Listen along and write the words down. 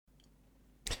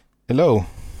Hello,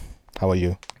 how are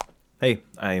you? Hey,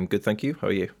 I am good, thank you. How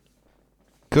are you?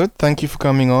 Good, thank you for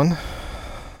coming on.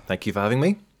 Thank you for having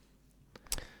me.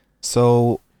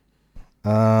 So,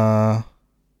 uh,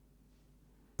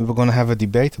 we were gonna have a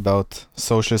debate about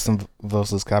socialism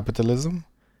versus capitalism,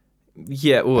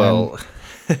 Yeah, and well,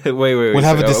 wait, we'll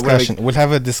have a sorry. discussion. We'll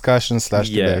have a discussion slash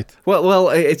Yeah. debate. Well,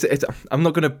 it's. I'm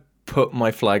not gonna put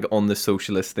my flag on the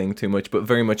socialist thing too much, but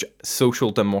very much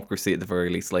social democracy at the very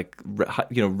least, like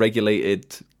regulated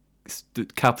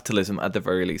capitalism at the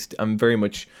very least. I'm very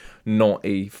much not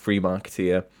a free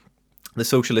marketeer. The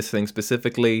socialist thing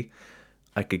specifically,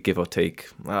 I could give or take.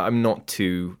 I'm not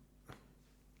too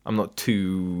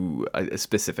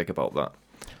specific about that.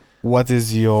 What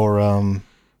is your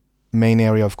main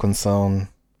area of concern,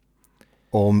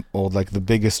 or like the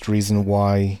biggest reason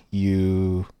why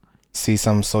you see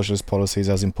some socialist policies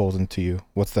as important to you?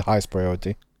 What's the highest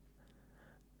priority?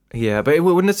 Yeah, but it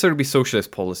wouldn't necessarily be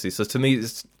socialist policy. So to me,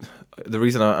 the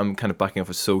reason I'm kind of backing off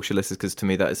of socialist is because to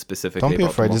me that is specifically Don't be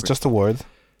about afraid. It's democracy. just a word.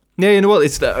 Yeah, you know what?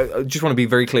 It's that I just want to be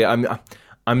very clear.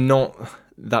 I'm not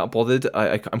that bothered.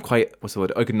 I'm quite what's the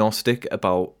word agnostic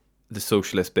about the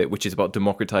socialist bit, which is about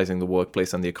democratizing the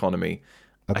workplace and the economy.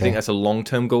 I think Okay. that's a long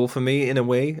term goal for me in a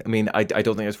way. I mean, I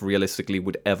don't think that's realistically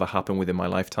would ever happen within my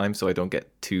lifetime, so I don't get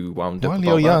too wound up Well,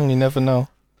 you're about that. young. You never know.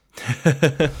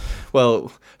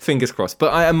 Well, fingers crossed.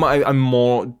 But I'm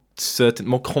more certain,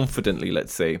 more confidently,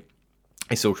 let's say,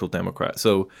 a social democrat.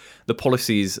 So the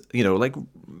policies, like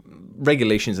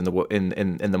regulations in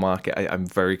in the market, I'm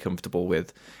very comfortable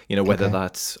with. Whether Okay.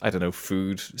 that's I don't know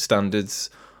food standards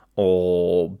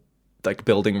or like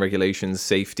building regulations,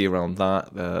 safety around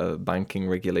that, banking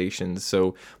regulations.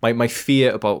 So my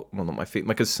fear about well, not my fear,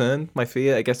 my concern, my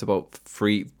fear, I guess, about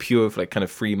pure like kind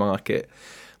of free market,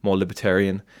 more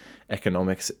libertarian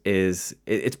economics is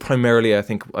it's primarily I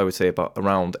think I would say about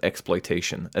around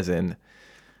exploitation, as in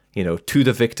to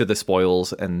the victor the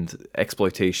spoils, and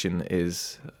exploitation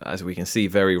is, as we can see,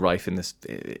 very rife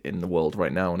in the world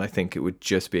right now. And I think it would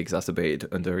just be exacerbated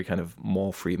under a kind of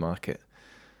more free market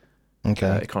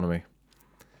Okay. economy.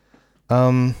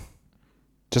 Um,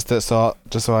 just so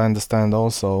I understand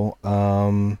also,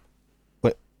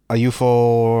 but are you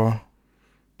for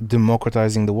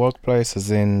democratizing the workplace, as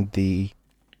in the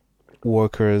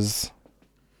workers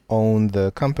own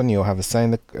the company or have a say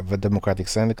in have a democratic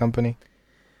say in the company?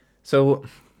 So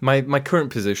my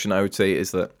current position, I would say,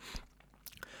 is that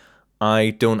I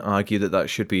don't argue that that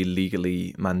should be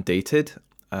legally mandated.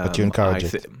 But you I encourage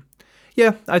think. it.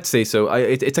 Yeah, I'd say so.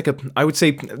 It's like I would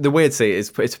say the way I'd say it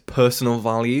is it's personal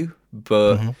value,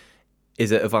 but Hmm.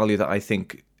 is it a value that I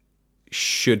think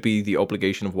should be the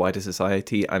obligation of wider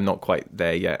society? I'm not quite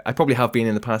there yet. I probably have been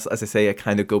in the past. As I say, I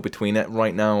kind of go between it.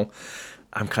 Right now,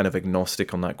 I'm kind of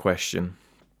agnostic on that question.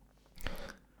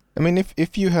 I mean,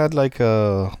 if you had like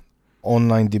a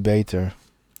online debater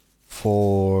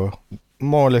for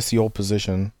more or less your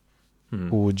position, Hmm.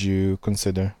 who would you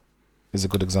consider is a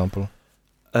good example?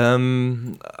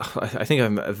 I think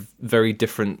I'm a very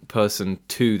different person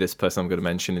to this person I'm going to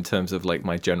mention in terms of like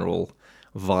my general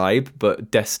vibe,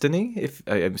 but Destiny, if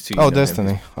I assume you Oh, know him,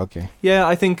 Destiny. Okay. yeah,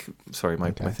 I think. Sorry, my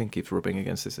Okay. thing keeps rubbing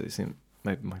against this. It seems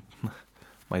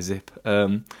my zip.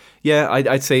 Yeah,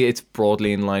 I'd say it's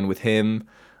broadly in line with him.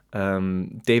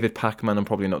 David Pacman, I'm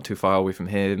probably not too far away from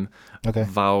him. Okay.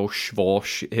 Vaush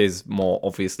Vosh is more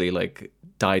obviously like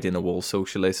dyed in the wool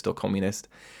socialist or communist.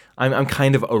 I'm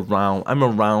kind of around. I'm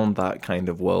around that kind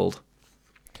of world.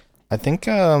 I think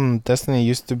Destiny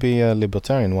used to be a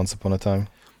libertarian once upon a time.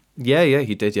 Yeah,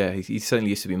 he did. Yeah, he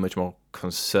certainly used to be much more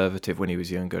conservative when he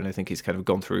was younger, and I think he's kind of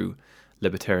gone through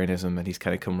libertarianism, and he's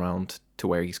kind of come around to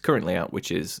where he's currently at,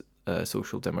 which is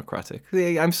social democratic.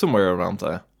 Yeah, I'm somewhere around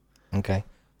there. Okay.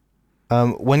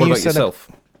 When What you about said that yourself?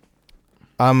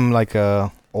 I'm like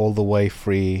a all the way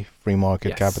free market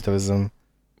Yes. capitalism,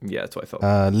 Yeah, that's what I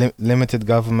thought. limited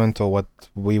government, or what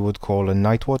we would call a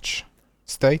night watch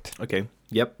state. Okay.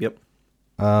 Yep.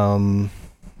 Um,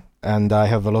 and I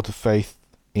have a lot of faith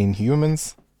in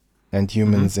humans and Mm-hmm.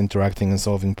 humans interacting and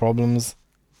solving problems.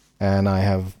 And I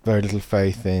have very little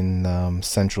faith in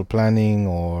central planning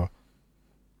or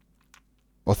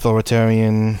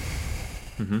authoritarian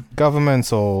Mm-hmm.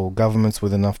 governments, or governments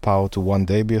with enough power to one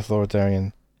day be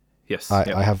authoritarian. Yes. I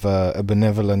Yep. have a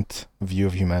benevolent view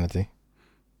of humanity.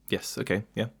 Yes. Okay.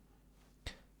 Yeah.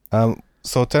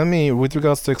 So tell me, with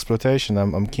regards to exploitation,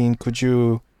 I'm keen. Could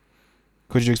you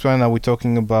explain? Are we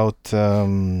talking about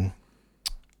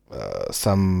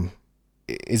some?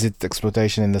 Is it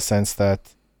exploitation in the sense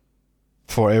that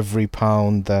for every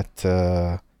pound that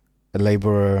a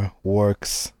laborer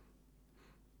works,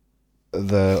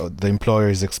 the employer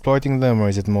is exploiting them, or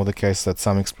is it more the case that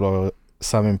some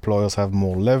employers have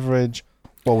more leverage?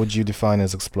 What would you define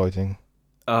as exploiting?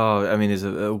 Oh, I mean, there's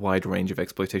a wide range of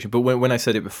exploitation. But when I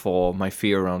said it before, my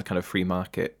fear around kind of free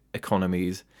market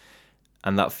economies,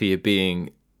 and that fear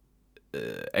being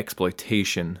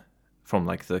exploitation from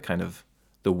like the kind of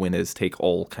the winners take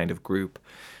all kind of group,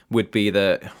 would be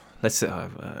that, let's say,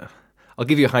 I'll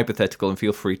give you a hypothetical and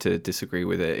feel free to disagree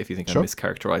with it if you think Sure. I'm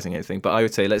mischaracterizing anything. But I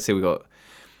would say, let's say we've got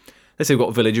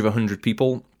a village of 100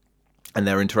 people, and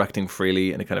they're interacting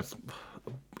freely in a kind of,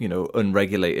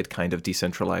 unregulated kind of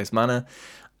decentralized manner.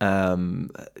 The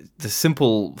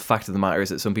simple fact of the matter is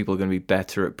that some people are going to be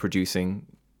better at producing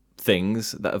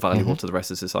things that are valuable to the rest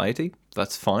of society.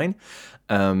 That's fine.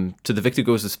 To the victor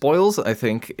goes the spoils, I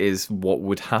think, is what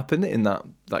would happen in that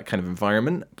kind of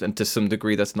environment. And to some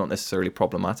degree, that's not necessarily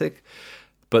problematic.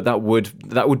 But that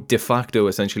would de facto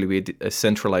essentially be a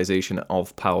centralization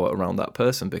of power around that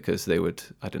person, because they would,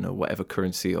 I don't know, whatever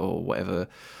currency or whatever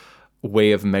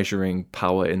way of measuring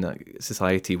power in that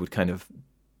society would kind of,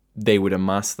 they would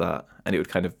amass that, and it would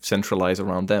kind of centralize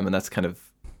around them. And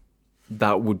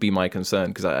that would be my concern,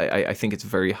 because I think it's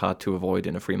very hard to avoid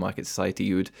in a free market society.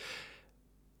 You would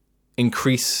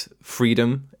increase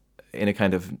freedom in a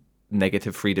kind of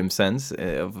negative freedom sense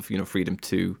of,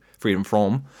 freedom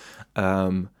from,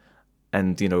 and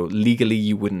legally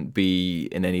you wouldn't be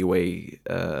in any way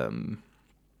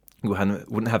you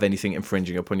wouldn't have anything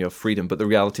infringing upon your freedom. But the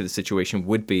reality of the situation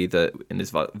would be that in this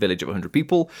village of 100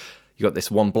 people, you got this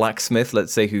one blacksmith,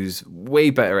 let's say, who's way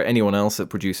better at anyone else at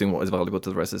producing what is valuable to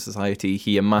the rest of society.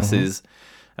 He amasses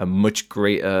a much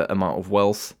greater amount of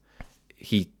wealth.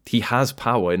 He has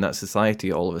power in that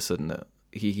society all of a sudden.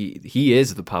 He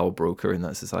is the power broker in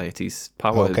that society's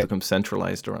power has become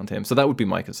centralized around him. So that would be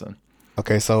my concern.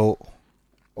 Okay, so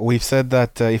we've said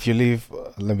that if you leave,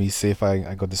 let me see if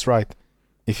I got this right.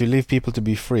 If you leave people to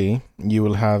be free, you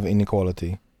will have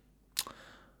inequality.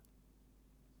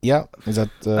 Yeah, is that?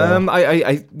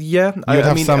 Yeah. You'd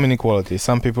have some inequality.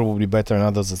 Some people will be better than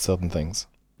others at certain things.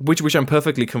 Which I'm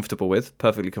perfectly comfortable with.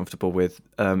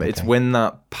 It's when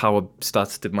that power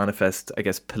starts to manifest, I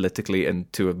guess, politically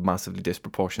and to a massively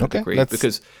disproportionate degree.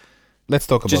 Let's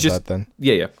talk about that then.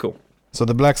 Yeah, cool. So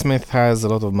the blacksmith has a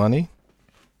lot of money.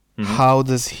 How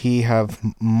does he have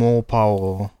more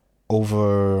power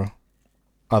over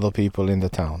other people in the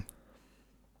town?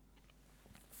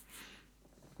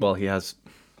 Well, he has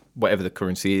whatever the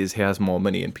currency is. He has more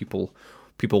money, and people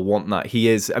want that. He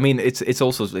is. I mean, it's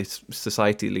socially,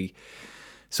 socially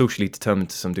determined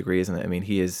to some degree, isn't it? I mean,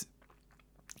 he's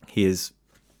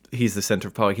the center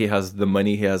of power. He has the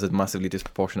money. He has a massively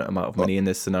disproportionate amount of money in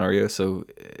this scenario. So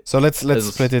let's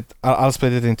split it. I'll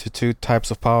split it into two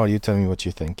types of power. You tell me what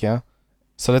you think. Yeah.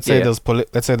 So let's say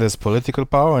there's political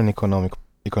power and economic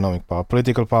power.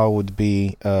 Political power would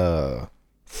be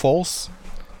force.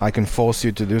 I can force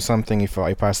you to do something if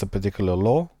I pass a particular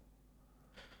law.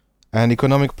 And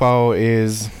economic power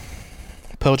is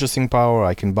purchasing power.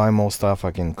 I can buy more stuff.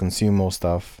 I can consume more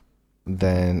stuff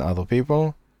than other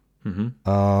people.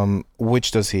 Which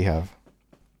does he have?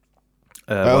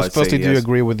 Firstly, do you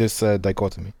agree with this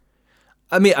dichotomy?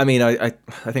 I mean, I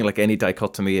think like any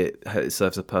dichotomy, it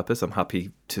serves a purpose. I'm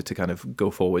happy to kind of go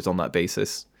forwards on that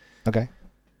basis. Okay.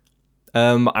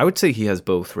 I would say he has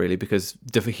both, really, because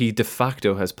he de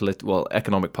facto has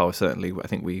economic power. Certainly, I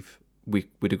think we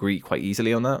would agree quite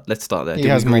easily on that. Let's start there. He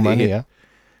has more money, yeah.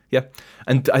 Yeah,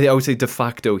 and I would say de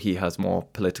facto he has more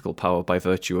political power by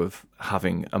virtue of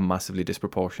having a massively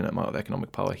disproportionate amount of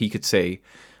economic power. He could say,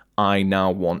 I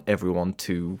now want everyone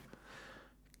to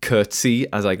curtsy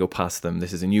as I go past them.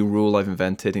 This is a new rule I've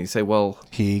invented. And you say,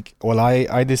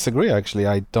 I disagree, actually.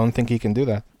 I don't think he can do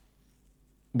that.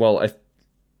 Well,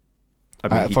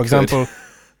 for example,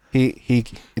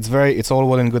 it's all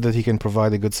well and good that he can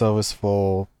provide a good service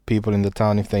for people in the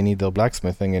town if they need their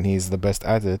blacksmithing, and he's the best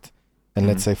at it. And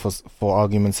let's say for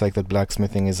argument's sake that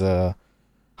blacksmithing is a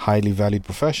highly valued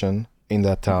profession in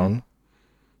that town,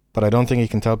 but I don't think he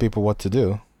can tell people what to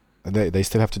do. They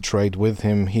still have to trade with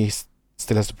him. He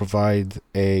still has to provide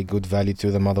a good value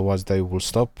to them, otherwise they will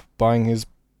stop buying his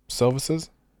services.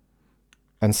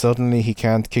 And certainly he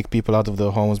can't kick people out of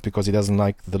their homes because he doesn't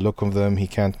like the look of them. He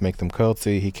can't make them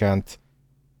curtsy. He can't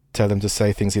tell them to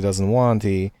say things he doesn't want.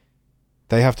 They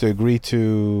have to agree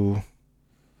to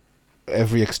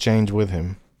every exchange with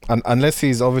him, unless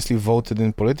he's obviously voted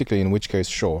in politically, in which case,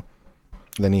 sure,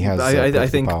 then he has. I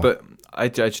think, power. But I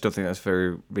just don't think that's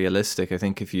very realistic. I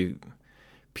think if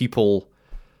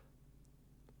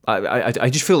I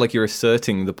just feel like you're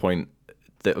asserting the point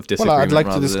of Well, I'd disagreement. like to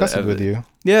rather discuss than it with you.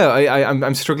 Yeah,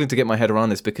 I'm struggling to get my head around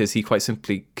this because he quite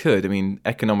simply could. I mean,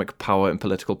 economic power and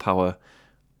political power.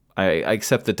 I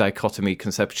accept the dichotomy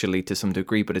conceptually to some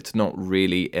degree, but it's not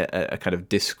really a kind of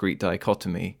discrete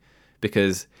dichotomy,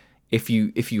 because if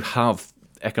you have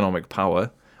economic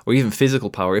power or even physical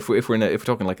power, if we're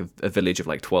talking like a village of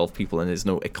like 12 people and there's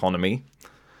no economy,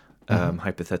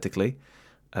 hypothetically,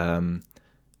 then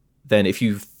if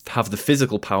you have the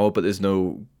physical power but there's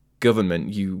no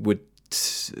government, you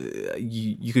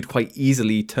could quite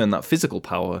easily turn that physical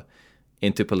power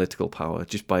into political power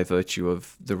just by virtue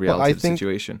of the reality of the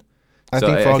situation. I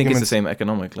think it's the same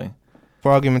economically.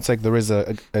 For argument's sake, there is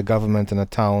a government and a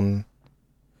town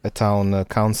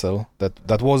council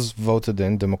that was voted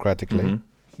in democratically. Mm-hmm.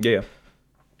 Yeah.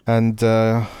 And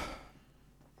so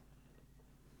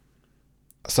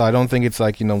I don't think it's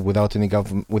like, without any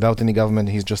government,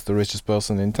 he's just the richest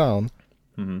person in town.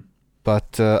 Mm-hmm.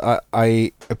 But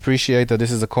I appreciate that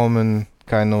this is a common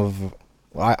kind of,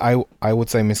 I would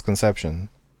say, misconception,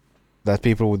 that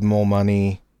people with more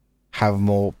money have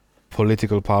more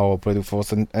political power, political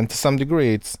force, and to some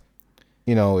degree it's,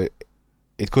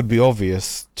 it could be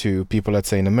obvious to people, let's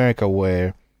say in America,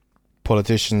 where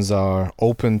politicians are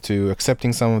open to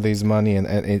accepting some of these money, and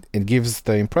it gives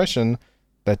the impression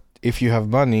that if you have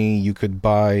money, you could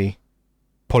buy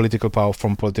political power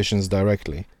from politicians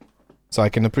directly. So I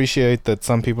can appreciate that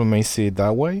some people may see it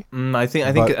that way. I think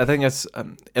that's.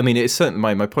 I mean, it's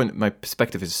certainly my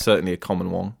perspective is certainly a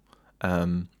common one,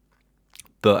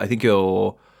 but I think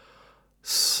you're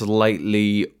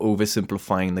slightly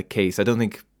oversimplifying the case. I don't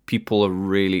think people are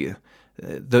really.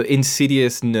 The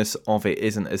insidiousness of it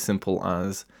isn't as simple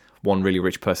as one really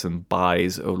rich person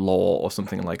buys a law or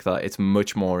something like that. It's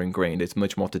much more ingrained. It's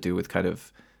much more to do with kind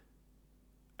of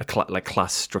like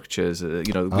class structures. We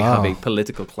have a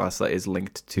political class that is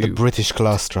linked to the British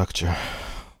class structure.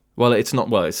 Well, it's not.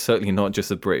 Well, it's certainly not just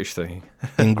a British thing.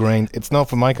 Ingrained. It's not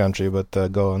for my country, but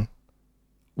go on.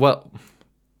 Well,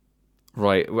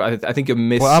 right. I think you're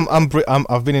missing. Well,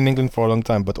 I've been in England for a long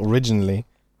time, but originally,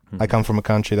 I come from a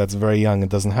country that's very young and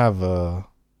doesn't have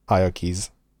hierarchies.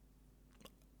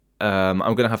 I'm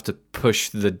going to have to push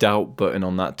the doubt button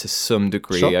on that to some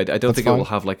degree. Sure, I don't think fine. it will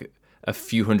have like a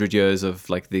few hundred years of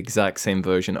like the exact same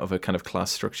version of a kind of class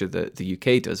structure that the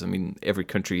UK does. I mean, every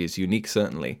country is unique,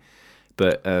 certainly,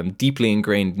 but deeply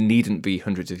ingrained needn't be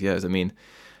hundreds of years. I mean,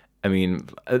 the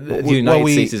United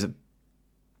States is.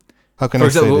 How can For I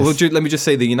example, say this? let me just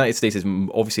say the United States is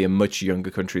obviously a much younger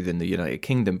country than the United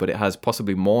Kingdom, but it has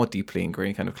possibly more deeply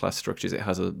ingrained kind of class structures. It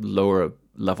has a lower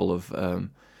level of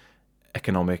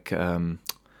economic.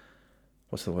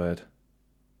 What's the word?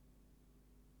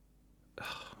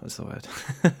 So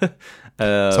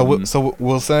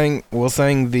we're saying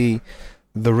the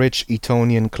rich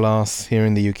Etonian class here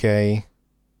in the UK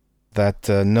that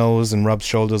knows and rubs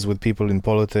shoulders with people in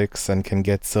politics and can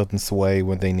get certain sway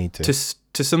when they need to.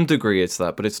 To some degree, it's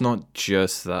that, but it's not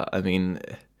just that. I mean,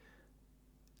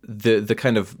 the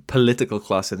kind of political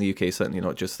class in the UK is certainly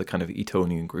not just the kind of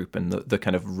Etonian group and the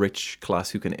kind of rich class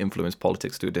who can influence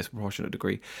politics to a disproportionate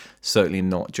degree. Certainly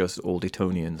not just old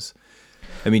Etonians.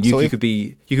 I mean, you could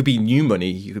be new money,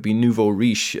 you could be nouveau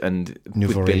riche and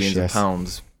with billions of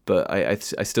pounds. But I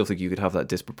still think you could have that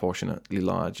disproportionately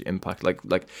large impact.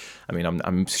 Like I mean,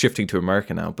 I'm shifting to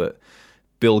America now, but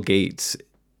Bill Gates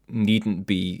needn't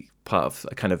be part of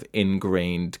a kind of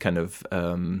ingrained kind of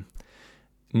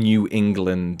New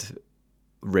England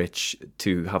rich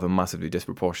to have a massively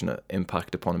disproportionate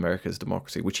impact upon America's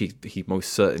democracy, which he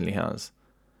most certainly has.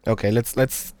 Okay,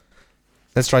 let's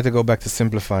try to go back to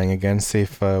simplifying again, see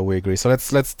if we agree. So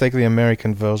let's take the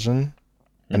American version.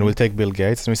 And we'll take Bill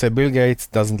Gates, and we say Bill Gates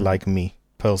doesn't like me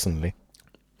personally.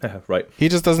 Right. He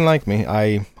just doesn't like me.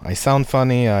 I sound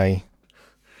funny. I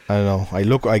don't know.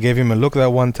 I gave him a look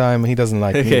that one time. He doesn't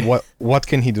like me. What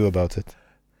can he do about it?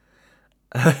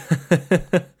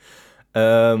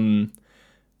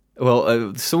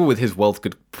 Well, someone with his wealth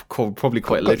could probably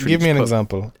quite literally. Give me an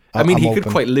example. He could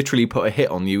quite literally put a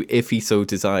hit on you if he so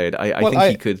desired. I think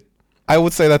he could. I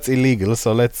would say that's illegal.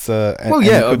 So let's.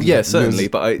 Certainly.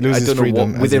 But I don't know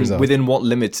within what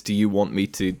limits do you want me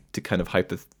to kind of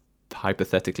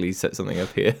hypothetically set something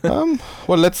up here? Well,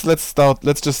 let's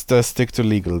just stick to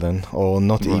legal then, or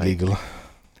not illegal.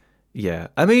 Yeah,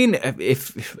 I mean,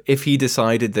 if he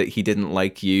decided that he didn't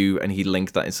like you and he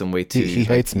linked that in some way to he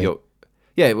hates me.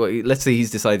 Yeah, well, let's say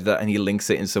he's decided that and he links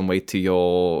it in some way to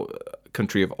your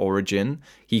country of origin,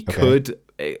 he could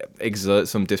exert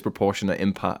some disproportionate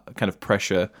impact, kind of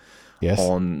pressure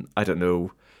on, I don't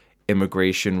know,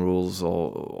 immigration rules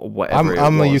or whatever.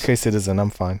 I'm a UK citizen. I'm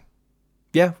fine.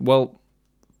 Yeah, well,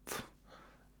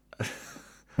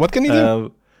 What can he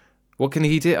do? What can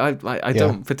he do? I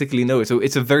don't particularly know. So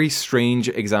it's a very strange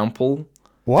example.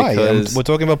 Why? Because, We're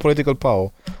talking about political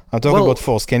power. I'm talking about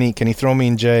force. Can he throw me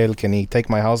in jail? Can he take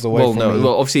my house away from me?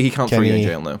 Well, obviously he can't throw you in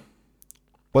jail, no.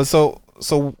 Well, so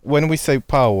when we say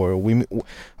power,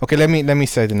 okay. Let me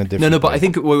say it in a different. No. But I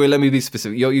think let me be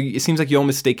specific. It seems like you're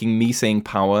mistaking me saying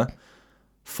power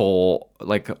for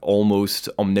like almost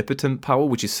omnipotent power,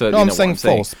 which is certainly not what I'm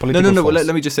saying. Force, political no. Force.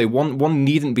 Let me just say one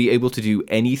needn't be able to do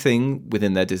anything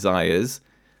within their desires,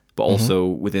 but also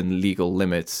within legal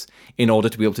limits in order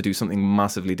to be able to do something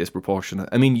massively disproportionate.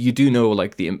 I mean, you do know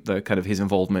like the kind of his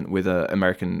involvement with the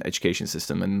American education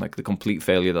system and like the complete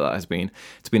failure that has been.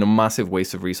 It's been a massive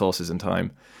waste of resources and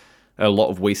time, a lot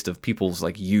of waste of people's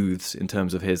like youths in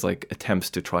terms of his like attempts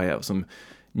to try out some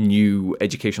new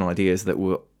educational ideas that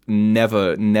were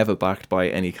never backed by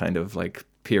any kind of like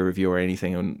peer review or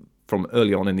anything. And from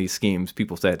early on in these schemes,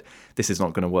 people said this is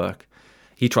not going to work.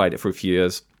 He tried it for a few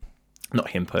years.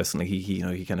 Not him personally. He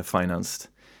kind of financed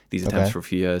these attempts for a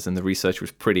few years, and the research was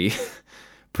pretty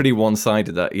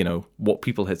one-sided. That what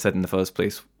people had said in the first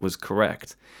place was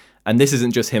correct, and this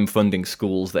isn't just him funding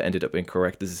schools that ended up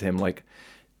incorrect. This is him like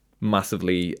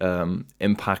massively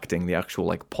impacting the actual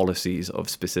like policies of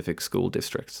specific school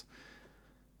districts.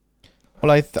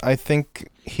 Well, I think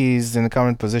he's in the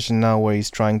current position now where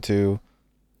he's trying to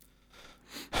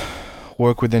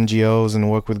work with NGOs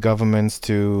and work with governments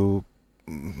to.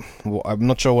 I'm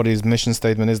not sure what his mission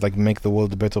statement is, like make the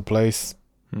world a better place,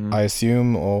 I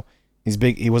assume, or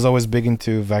he was always big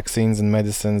into vaccines and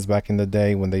medicines back in the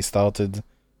day when they started,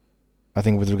 I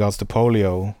think with regards to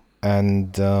polio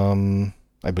and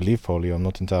I believe polio, I'm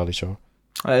not entirely sure.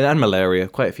 And malaria,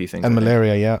 quite a few things. And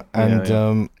malaria, yeah.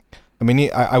 And I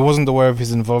mean, I wasn't aware of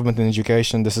his involvement in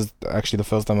education. This is actually the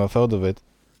first time I've heard of it,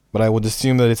 but I would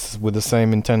assume that it's with the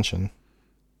same intention.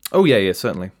 Oh yeah,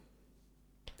 certainly.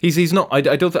 He's not. I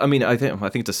don't. I mean, I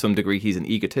think to some degree he's an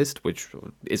egotist, which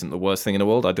isn't the worst thing in the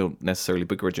world. I don't necessarily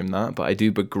begrudge him that, but I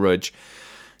do begrudge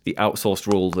the outsourced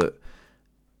role that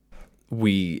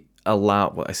we allow.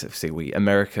 Well, I say we. The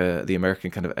American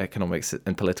kind of economic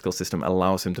and political system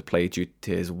allows him to play due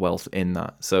to his wealth in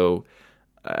that. So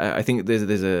I think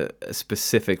there's a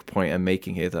specific point I'm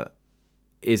making here that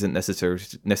isn't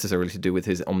necessarily to do with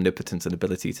his omnipotence and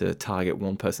ability to target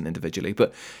one person individually,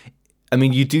 but. I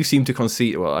mean, you do seem to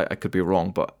concede. Well, I could be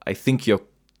wrong, but I think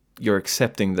you're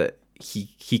accepting that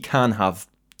he can have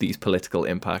these political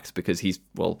impacts because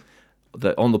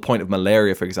on the point of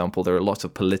malaria, for example, there are lots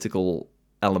of political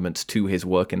elements to his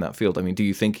work in that field. I mean, do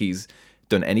you think he's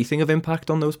done anything of impact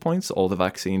on those points, or the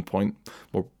vaccine point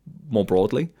more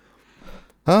broadly?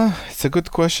 It's a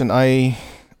good question. I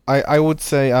would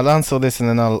say I'll answer this and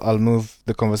then I'll move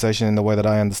the conversation in the way that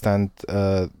I understand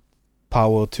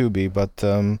power to be, but.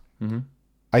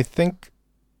 I think,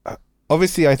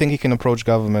 obviously, I think he can approach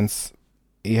governments.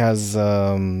 He has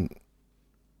a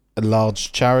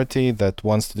large charity that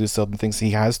wants to do certain things.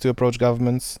 He has to approach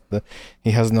governments.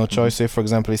 He has no choice. Say, for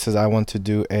example, he says, I want to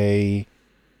do a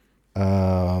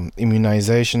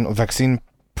immunization or vaccine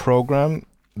program.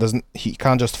 He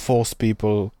can't just force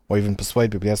people or even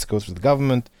persuade people. He has to go through the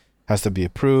government, has to be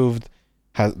approved.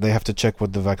 They have to check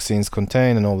what the vaccines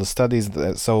contain and all the studies.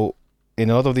 So in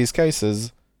a lot of these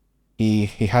cases, he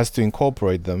has to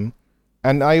incorporate them,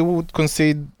 and I would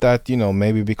concede that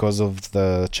maybe because of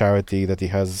the charity that he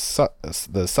has,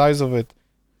 the size of it,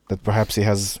 that perhaps he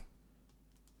has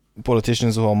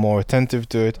politicians who are more attentive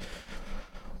to it,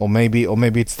 or maybe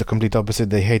it's the complete opposite.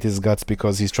 They hate his guts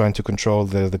because he's trying to control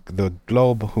the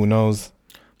globe. Who knows?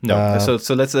 No.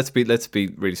 So let's be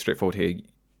really straightforward here.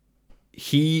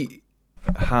 He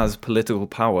has political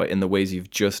power in the ways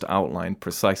you've just outlined,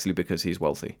 precisely because he's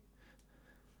wealthy.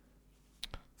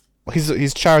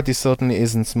 His charity certainly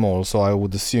isn't small, so I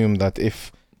would assume that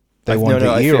if they want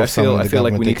the ear of someone, I feel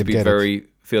like we need to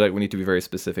be very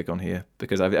specific on here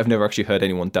because I've never actually heard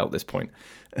anyone doubt this point.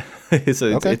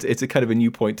 So it's a kind of a new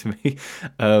point to me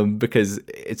because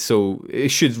it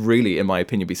should really, in my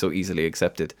opinion, be so easily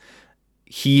accepted.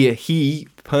 He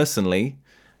personally,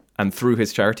 and through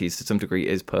his charities to some degree,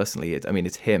 is personally.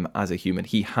 It's him as a human.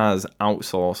 He has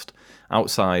outsized,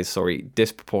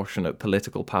 disproportionate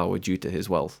political power due to his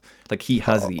wealth. Like he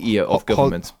has the ear of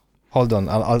governments. Hold on,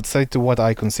 I'll say to what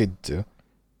I concede to.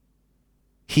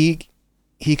 He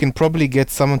can probably get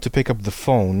someone to pick up the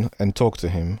phone and talk to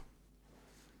him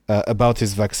about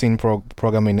his vaccine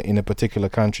program in a particular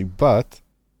country, but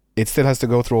it still has to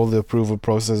go through all the approval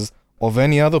process of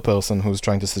any other person who's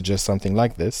trying to suggest something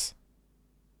like this.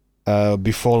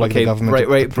 before like the government right.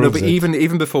 No, approves but it.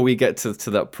 even before we get to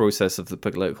that process of the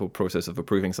political process of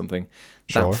approving something,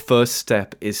 Sure. that first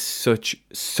step is such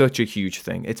a huge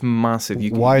thing. It's massive.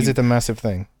 Why is it a massive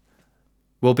thing?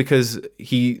 Well, because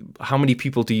how many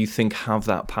people do you think have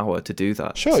that power to do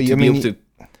that? Sure, to be able to.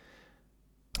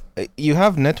 You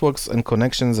have networks and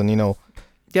connections, and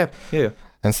Yeah.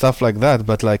 and stuff like that.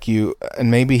 But like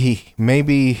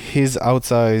maybe his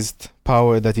outsized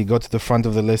power that he got to the front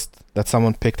of the list, that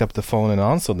someone picked up the phone and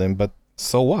answered him. But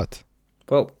so what?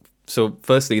 Well, so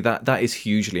firstly, that is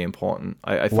hugely important.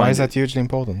 I Why find is that hugely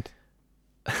important?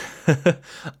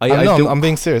 I'm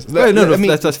being serious. No,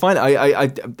 that's fine.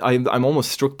 I'm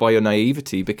almost struck by your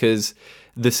naivety, because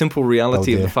the simple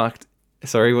reality of the fact.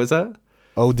 Sorry, what's that?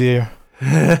 Oh dear.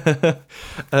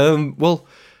 Well,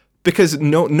 because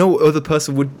no other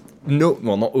person would not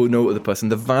no other person.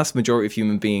 The vast majority of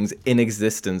human beings in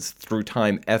existence through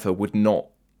time ever would not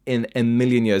in a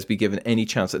million years be given any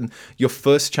chance. And your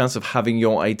first chance of having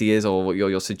your ideas or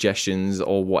your suggestions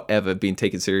or whatever being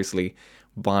taken seriously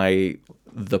by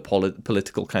the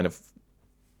political kind of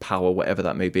power, whatever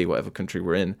that may be, whatever country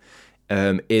we're in,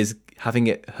 is having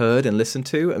it heard and listened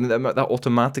to. I mean, that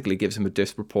automatically gives him a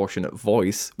disproportionate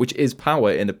voice, which is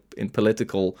power in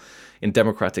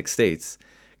democratic states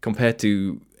compared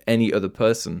to any other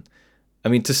person. I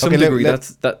mean, to some degree,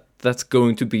 that's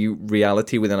going to be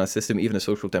reality within our system, even a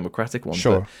social democratic one.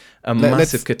 Sure. But a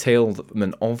massive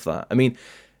curtailment of that. I mean,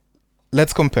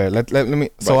 let's compare. Let me.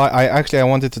 So right. I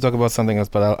wanted to talk about something else,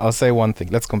 but I'll say one thing.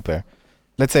 Let's compare.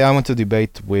 Let's say I want to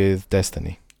debate with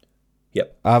Destiny.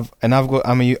 Yep. I've got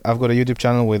a YouTube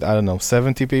channel with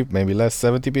 70 people, maybe less,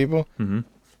 70 people. Mm-hmm.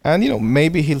 And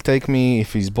maybe he'll take me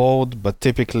if he's bored, but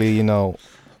typically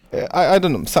I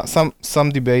don't know. Some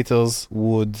debaters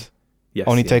would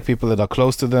only take people that are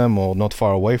close to them or not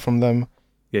far away from them.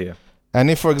 Yeah. And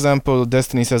if, for example,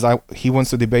 Destiny says he wants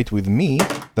to debate with me,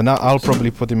 then I'll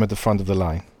probably put him at the front of the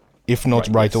line, if not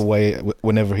right away,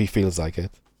 whenever he feels like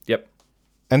it. Yep.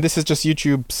 And this is just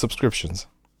YouTube subscriptions.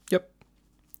 Yep.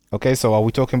 Okay, so are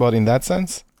we talking about in that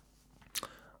sense?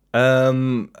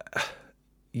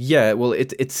 Yeah, well,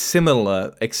 it's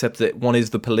similar, except that one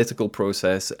is the political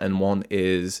process and one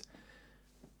is,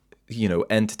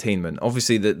 entertainment.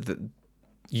 Obviously, the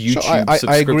YouTube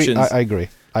subscriptions. I agree.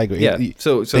 Yeah.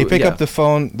 So they pick up the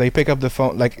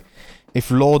phone. Like,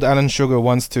 if Lord Alan Sugar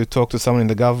wants to talk to someone in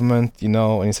the government,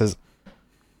 and he says,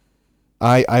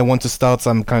 I want to start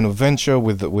some kind of venture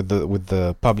with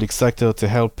the public sector to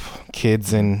help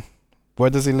kids in, where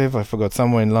does he live? I forgot.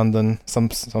 Somewhere in London, some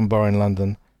borough in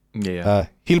London. Yeah.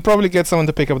 He'll probably get someone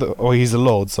to pick up or he's a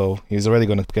Lord, so he's already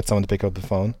going to get someone to pick up the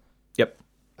phone. Yep.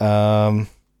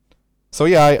 So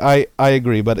yeah, I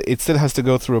agree, but it still has to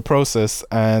go through a process,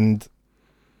 and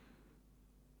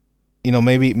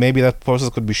maybe that process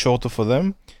could be shorter for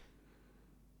them.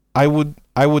 I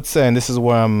would say, and this is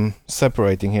where I'm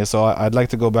separating here, so I'd like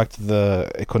to go back to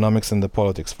the economics and the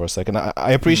politics for a second.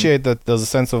 I appreciate that there's a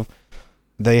sense of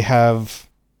they have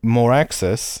more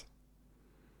access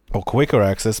or quicker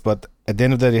access, but at the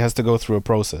end of the day, it has to go through a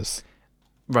process.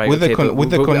 Right. With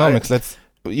economics,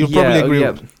 you'll probably agree.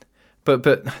 Yeah. But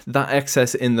that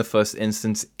access in the first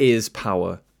instance is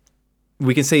power.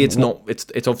 We can say it's not.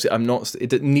 It's obviously. I'm not.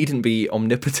 It needn't be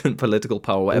omnipotent political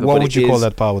power. Whatever. What would you call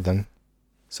that power then?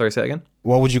 Sorry, say it again.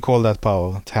 What would you call that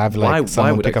power? To have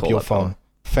someone pick up your phone?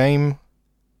 Fame.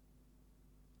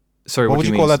 Sorry, what would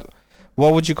you call that?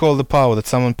 What would you call the power that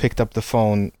someone picked up the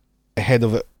phone ahead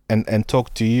of it and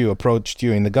talked to you, approached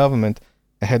you in the government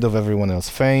ahead of everyone else?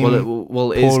 Fame.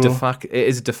 Well, it is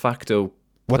de facto.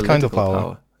 What kind of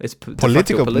power? It's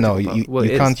political. No,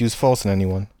 you can't use force on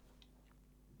anyone.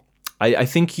 I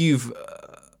think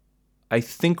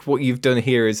what you've done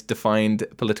here is defined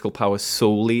political power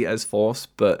solely as force,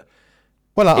 but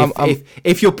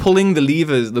if you're pulling the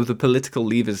levers, the political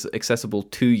levers accessible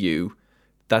to you,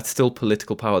 that's still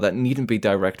political power. That needn't be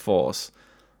direct force.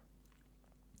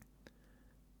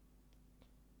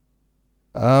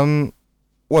 Well,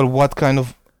 what kind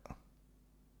of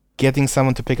getting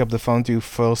someone to pick up the phone to you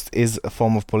first is a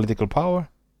form of political power?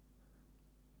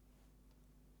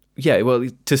 Yeah, well,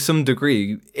 to some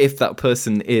degree, if that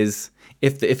person is,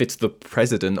 if it's the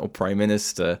president or prime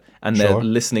minister and they're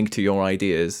listening to your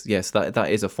ideas, yes, that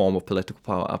is a form of political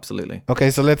power, absolutely. Okay,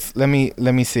 so let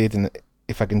me see it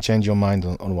if I can change your mind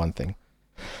on one thing.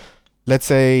 Let's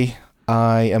say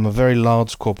I am a very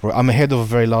large I'm a head of a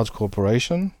very large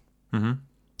corporation,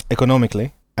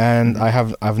 economically, and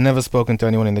I've never spoken to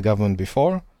anyone in the government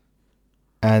before.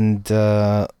 And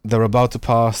they're about to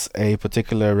pass a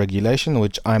particular regulation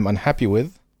which I'm unhappy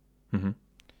with, and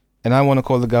I want to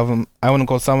call the government. I want to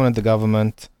call someone at the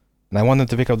government and I want them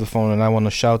to pick up the phone and I want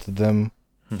to shout at them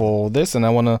for this, and I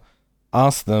want to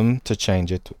ask them to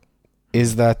change it.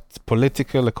 Is that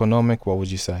political, economic? What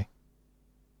would you say?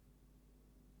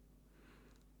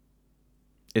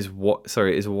 Is what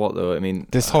though? I mean,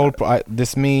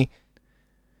 this me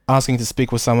asking to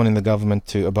speak with someone in the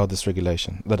government about this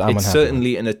regulation that I'm it's unhappy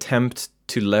certainly with. an attempt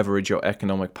to leverage your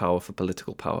economic power for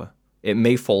political power. It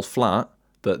may fall flat,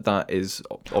 but that is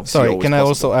obviously Sorry, can I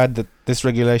possible. also add that this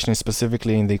regulation is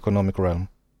specifically in the economic realm?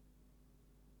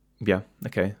 Yeah,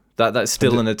 okay. That's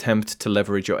still an attempt to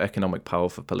leverage your economic power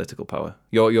for political power.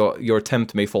 Your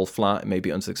attempt may fall flat, it may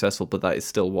be unsuccessful, but that is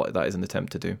still what that is an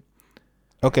attempt to do.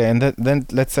 Okay, and then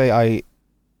let's say I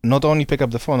not only pick up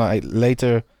the phone, I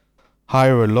later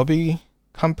hire a lobby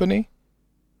company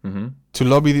to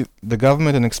lobby the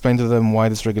government and explain to them why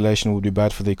this regulation would be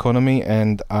bad for the economy,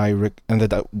 and I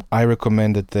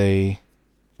recommend that they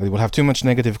will have too much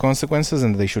negative consequences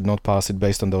and they should not pass it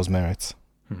based on those merits.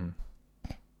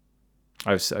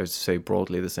 I would say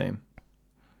broadly the same.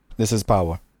 This is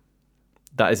power.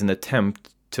 That is an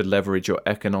attempt to leverage your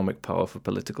economic power for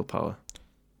political power.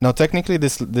 Now, technically,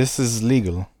 this is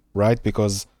legal, right?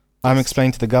 Because I'm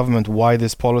explaining to the government why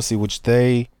this policy, which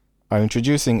they are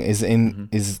introducing,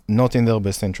 is not in their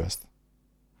best interest.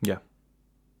 Yeah.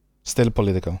 Still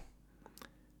political.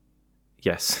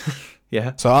 Yes.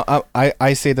 Yeah. So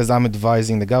I see it as I'm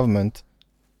advising the government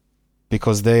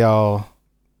because they are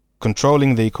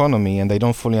controlling the economy and they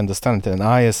don't fully understand it. And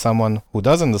I, as someone who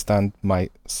does understand my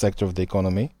sector of the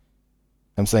economy,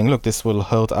 I'm saying, look, this will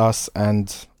hurt us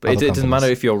and But other it doesn't matter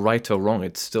companies. if you're right or wrong.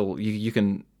 It's still you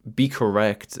can be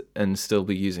correct and still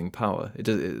be using power. It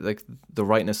does like the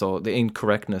rightness or the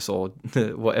incorrectness or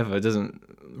whatever. It doesn't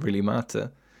really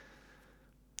matter.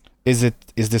 Is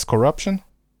this corruption?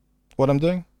 What I'm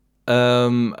doing?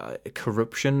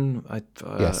 Corruption.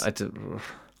 Yes.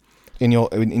 In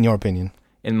your opinion,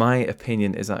 In my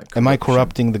opinion, is that corruption? am I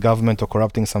corrupting the government or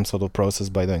corrupting some sort of process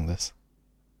by doing this?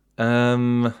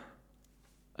 I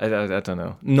don't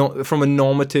know. Not from a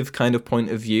normative kind of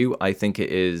point of view. I think it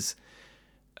is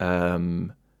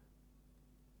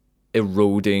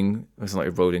eroding. It's not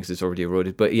eroding because it's already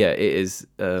eroded, but yeah, it is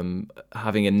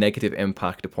having a negative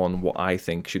impact upon what I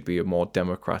think should be a more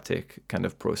democratic kind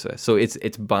of process. So it's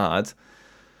bad.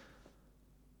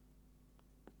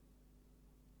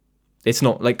 It's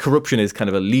not like corruption is kind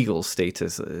of a legal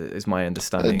status, is my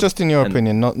understanding. Just in your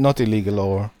opinion, not illegal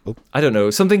or... I don't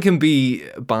know. Something can be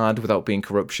bad without being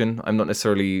corruption. I'm not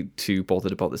necessarily too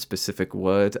bothered about the specific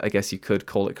word. I guess you could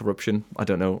call it corruption. I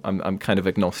don't know. I'm kind of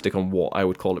agnostic on what I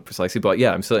would call it precisely. But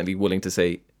yeah, I'm certainly willing to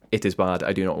say it is bad.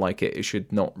 I do not like it. It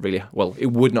should not really... Well,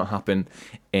 it would not happen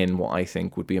in what I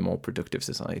think would be a more productive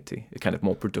society, a kind of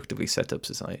more productively set up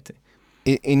society.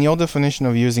 In your definition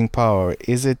of using power,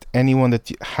 is it anyone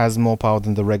that has more power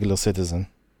than the regular citizen?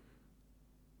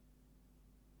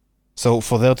 So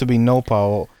for there to be no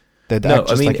power, they'd act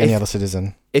just like any other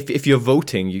citizen. If you're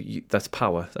voting, you that's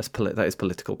power. That is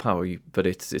political power. But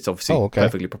it's obviously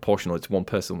perfectly proportional. It's one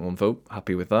person, one vote.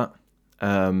 Happy with that.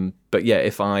 But yeah,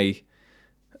 if I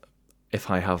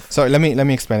have... Sorry, let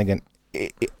me explain again.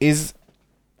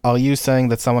 Are you saying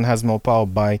that someone has more power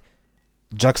by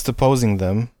juxtaposing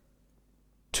them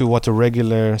to what a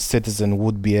regular citizen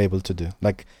would be able to do?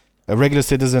 Like, a regular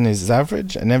citizen is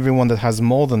average, and everyone that has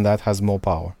more than that has more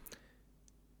power.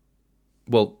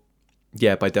 Well,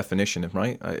 yeah, by definition,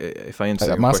 right? If I answer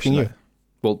your I'm asking question, you.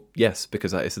 Well, yes,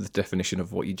 because that is the definition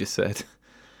of what you just said.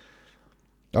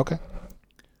 Okay.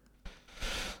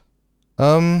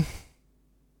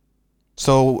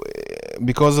 So,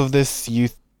 because of this,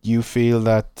 you feel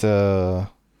that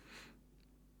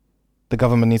the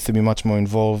government needs to be much more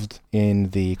involved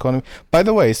in the economy. By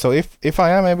the way, so if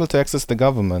I am able to access the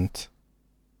government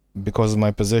because of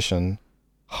my position,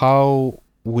 how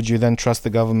would you then trust the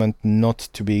government not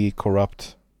to be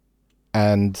corrupt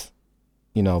and,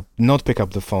 not pick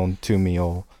up the phone to me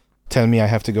or tell me I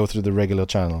have to go through the regular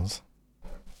channels?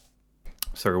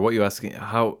 Sorry, what are you asking?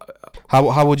 How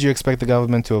would you expect the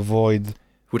government to avoid...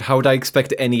 How would I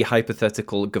expect any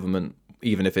hypothetical government,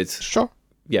 even if it's... Sure.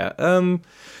 Yeah.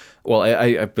 Well,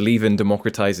 I believe in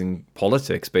democratizing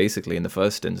politics, basically, in the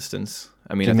first instance.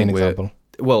 I mean, Give me an example.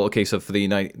 Well, okay, so for the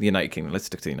United Kingdom, let's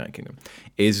stick to the United Kingdom,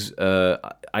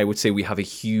 I would say we have a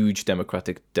huge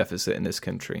democratic deficit in this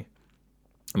country.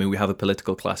 I mean, we have a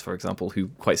political class, for example, who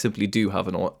quite simply do have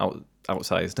an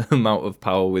outsized amount of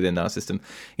power within our system.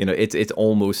 It's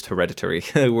almost hereditary.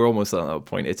 We're almost at that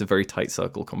point. It's a very tight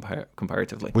circle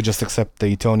comparatively. We just accept the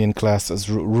Etonian class as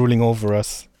ruling over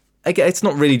us. It's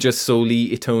not really just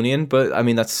solely Etonian, but I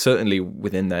mean, that's certainly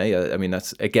within there. I mean,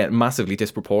 that's, again, massively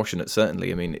disproportionate,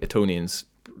 certainly. I mean, Etonians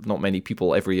not many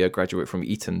people every year graduate from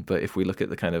Eton, but if we look at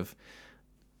the kind of,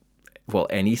 well,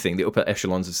 anything, the upper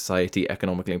echelons of society,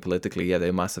 economically and politically, yeah,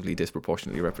 they're massively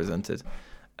disproportionately represented.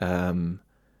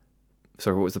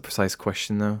 Sorry, what was the precise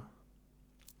question now?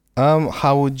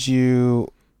 How would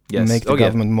you make the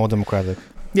government more democratic?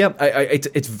 Yeah,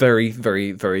 it's very,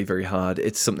 very, very, very hard.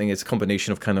 It's a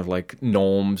combination of kind of like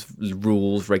norms,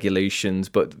 rules, regulations.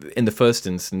 But in the first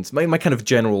instance, my kind of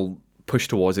general push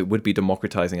towards it would be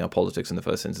democratizing our politics in the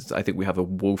first instance. I think we have a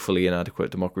woefully inadequate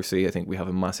democracy. I think we have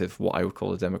a massive, what I would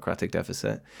call a democratic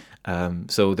deficit.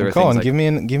 So there are Go things on, like,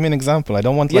 give me an example. I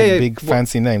don't want big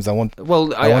fancy names. I want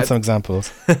some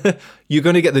examples. You're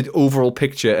going to get the overall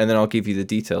picture, and then I'll give you the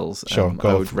details. Sure,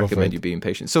 I would recommend you being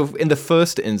patient. So in the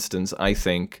first instance, I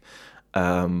think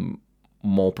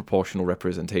more proportional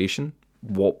representation.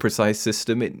 What precise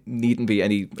system? It needn't be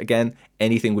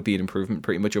anything would be an improvement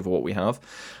pretty much over what we have.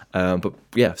 But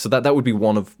yeah, so that would be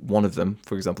one of them.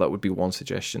 For example, that would be one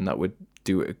suggestion that would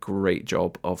do a great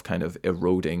job of kind of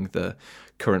eroding the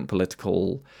current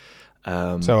political.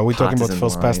 So are we talking about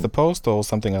first past the post or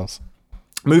something else?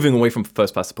 Moving away from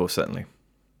first past the post, certainly.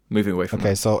 Moving away from.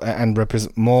 Okay, so and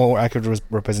more accurate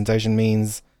representation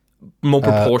means more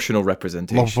proportional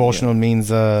representation. More proportional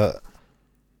means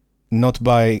not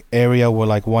by area, where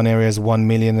like one area is 1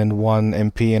 million and 1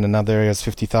 MP and another area is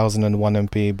 50,000 and 1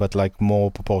 MP, but like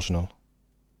more proportional.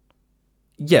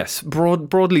 Yes,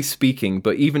 broadly speaking,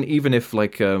 but even if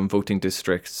like voting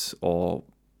districts or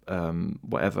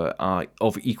whatever are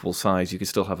of equal size, you could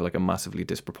still have like a massively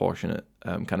disproportionate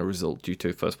kind of result due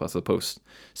to first past the post.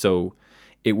 So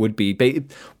it would be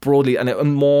broadly and a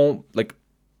more like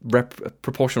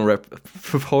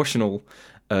proportional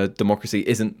democracy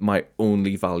isn't my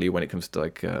only value when it comes to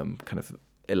like kind of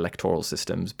electoral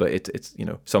systems, but it's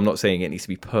so I'm not saying it needs to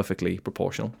be perfectly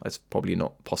proportional. That's probably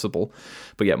not possible,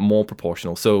 but yeah, more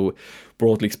proportional. So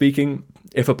broadly speaking,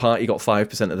 if a party got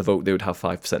 5% of the vote, they would have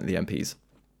 5% of the MPs.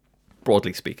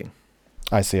 Broadly speaking.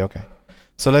 I see. Okay,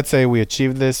 so let's say we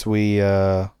achieve this. We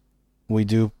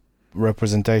do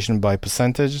representation by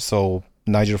percentage. So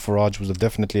Nigel Farage was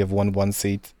definitely have won one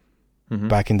seat. Mm-hmm.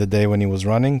 Back in the day when he was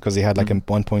running, because he had like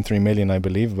 1.3 million, I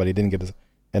believe, but he didn't get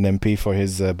an MP for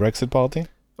his Brexit party.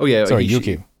 Oh yeah, sorry,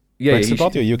 UKIP. Yeah, Brexit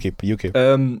party or UKIP?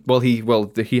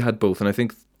 UKIP. He had both, and I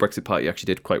think Brexit party actually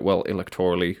did quite well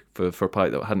electorally for a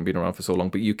party that hadn't been around for so long.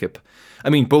 But UKIP, I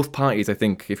mean, both parties. I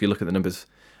think if you look at the numbers,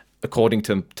 according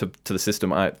to the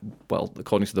system,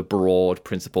 according to the broad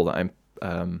principle that I'm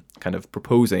kind of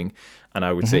proposing, and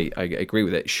I would say I agree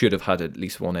with it, should have had at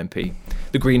least one MP.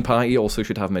 The Green Party also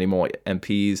should have many more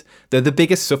MPs. The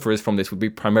biggest sufferers from this would be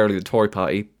primarily the Tory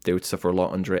Party. They would suffer a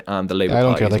lot under it, and the Labour Party. I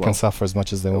don't care. They can suffer as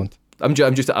much as they want. I'm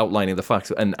just outlining the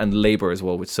facts, and Labour as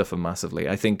well would suffer massively.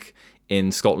 I think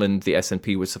in Scotland the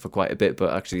SNP would suffer quite a bit,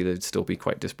 but actually they'd still be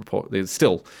quite disproportionate. They'd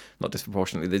still, not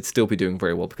disproportionately, they'd still be doing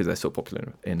very well because they're so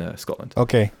popular in Scotland.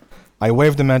 Okay, I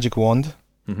waved the magic wand.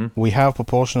 Mm-hmm. We have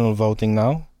proportional voting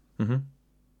now. Mm-hmm.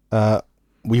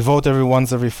 We vote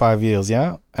every 5 years,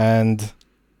 yeah? And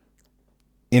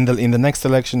in the next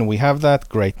election we have that.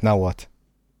 Great. Now what?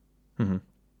 Mm-hmm.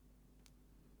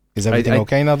 Is everything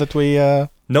okay now that we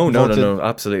No,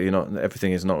 absolutely not.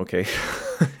 Everything is not okay.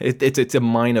 It's a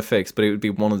minor fix, but it would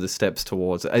be one of the steps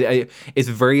towards it. It's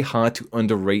very hard to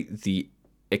underrate the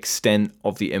extent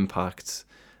of the impacts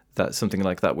that something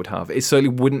like that would have. It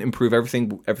certainly wouldn't improve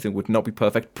everything. Everything would not be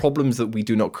perfect. Problems that we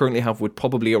do not currently have would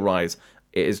probably arise.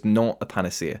 It is not a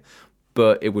panacea,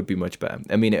 but it would be much better.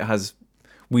 I mean,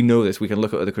 we know this. We can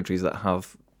look at other countries that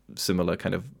have similar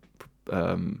kind of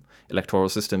electoral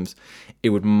systems.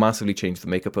 It would massively change the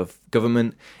makeup of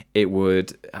government. It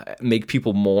would make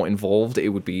people more involved. It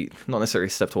would be not necessarily a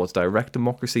step towards direct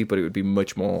democracy, but it would be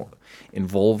much more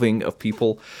involving of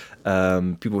people.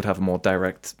 People would have a more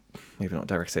direct, maybe not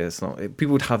direct say, it's not.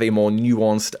 People would have a more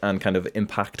nuanced and kind of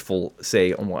impactful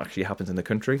say on what actually happens in the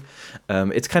country.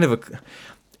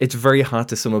 It's very hard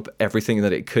to sum up everything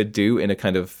that it could do in a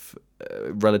kind of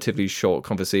relatively short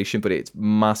conversation, but it's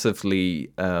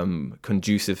massively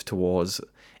conducive towards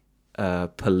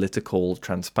political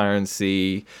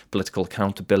transparency, political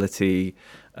accountability.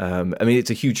 I mean,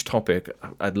 it's a huge topic.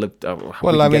 I'd love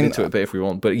to get into it a bit if we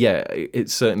want, but yeah,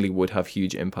 it certainly would have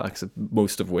huge impacts,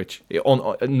 most of which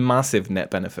on a massive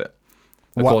net benefit,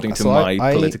 according to my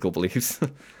political beliefs.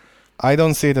 I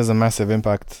don't see it as a massive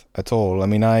impact at all. I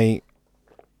mean, I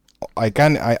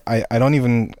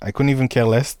couldn't even care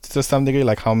less to some degree,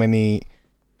 like how many,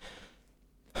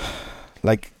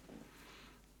 like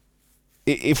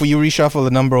if you reshuffle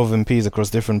the number of MPs across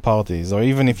different parties, or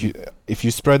even if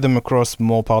you spread them across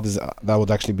more parties, that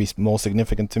would actually be more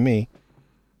significant to me.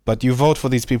 but you vote for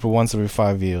these people once every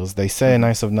 5 years. They say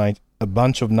a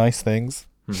bunch of nice things.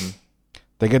 Mm-hmm.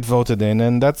 They get voted in,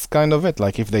 and that's kind of it.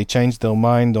 Like, if they change their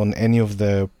mind on any of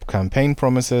their campaign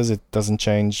promises, it doesn't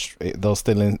change. They're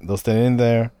still in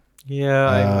there.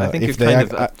 Yeah, I think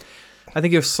I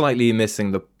think you're slightly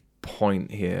missing the point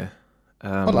here.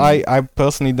 Well, I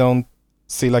personally don't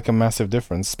see like a massive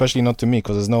difference, especially not to me,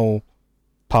 because there's no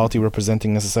party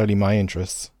representing necessarily my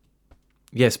interests.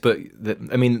 Yes, but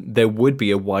there would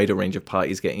be a wider range of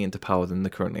parties getting into power than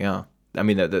there currently are. I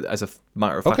mean, as a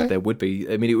matter of fact, there would be.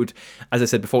 I mean, it would, as I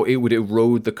said before, it would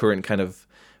erode the current kind of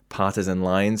partisan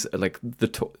lines. Like the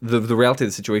reality of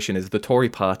the situation is the Tory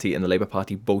party and the Labour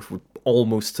Party both would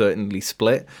almost certainly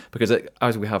split, because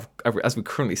as we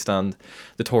currently stand,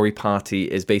 the Tory party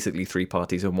is basically three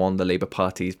parties in one. The Labour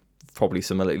Party is probably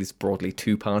similarly broadly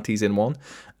two parties in one.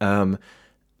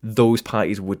 Those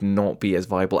parties would not be as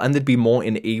viable, and they'd be more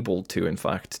enabled to, in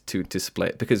fact, to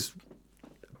split because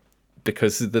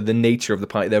the nature of the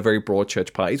party, they're very broad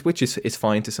church parties, which is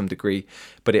fine to some degree,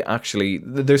 but it actually,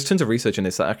 there's tons of research in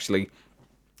this that actually,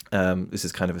 this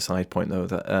is kind of a side point though,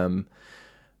 that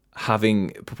having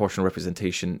proportional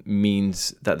representation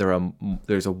means that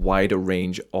there's a wider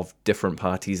range of different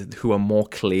parties who are more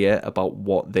clear about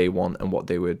what they want and what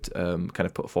they would kind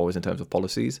of put forward in terms of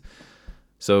policies.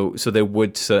 So there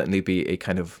would certainly be a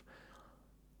kind of,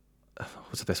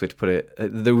 what's the best way to put it?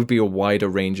 There would be a wider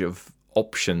range of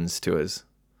options to us,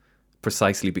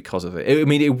 precisely because of it. I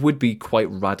mean, it would be quite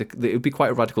radical. It would be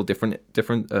quite a radical quite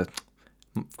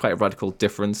a radical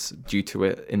difference due to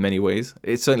it in many ways.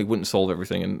 It certainly wouldn't solve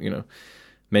everything, and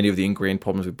many of the ingrained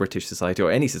problems with British society or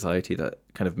any society that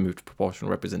kind of moved to proportional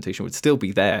representation would still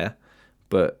be there,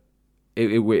 but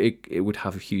it would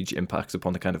have huge impacts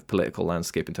upon the kind of political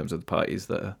landscape in terms of the parties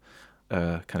that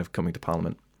are kind of coming to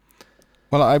Parliament.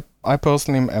 Well, I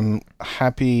personally am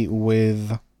happy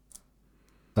with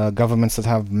governments that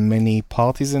have many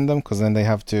parties in them, because then they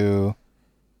have to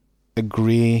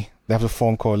agree, they have to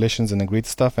form coalitions and agree to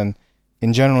stuff, and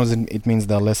in general it means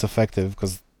they're less effective,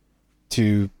 because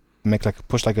to make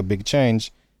push a big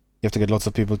change, you have to get lots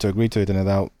of people to agree to it,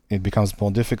 and it becomes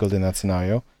more difficult in that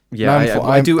scenario. Yeah,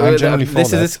 I'm generally for that.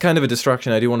 This is kind of a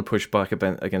distraction. I do want to push back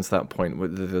against that point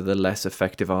with the less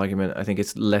effective argument. I think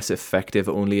it's less effective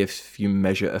only if you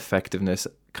measure effectiveness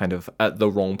kind of at the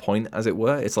wrong point, as it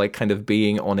were. It's like kind of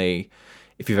being on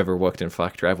if you've ever worked in a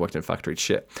factory, I've worked in a factory, it's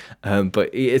shit.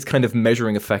 But it's kind of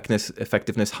measuring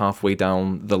effectiveness halfway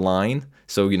down the line.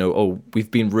 So,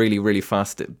 we've been really, really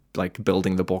fast at like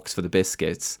building the box for the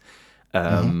biscuits.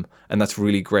 And that's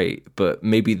really great. But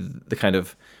maybe the kind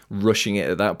of rushing it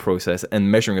at that process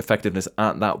and measuring effectiveness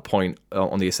at that point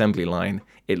on the assembly line,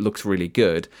 it looks really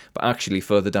good. But actually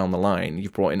further down the line,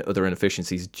 you've brought in other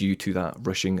inefficiencies due to that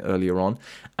rushing earlier on.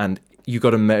 And you've got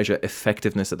to measure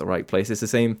effectiveness at the right place. It's the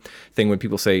same thing when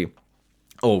people say,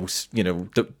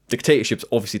 the dictatorship's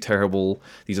obviously terrible.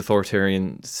 These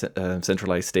authoritarian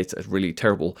centralized states are really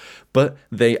terrible, but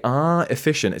they are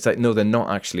efficient. It's like, no, they're not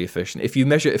actually efficient. If you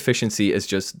measure efficiency as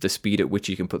just the speed at which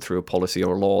you can put through a policy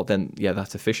or a law, then yeah,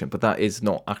 that's efficient. But that is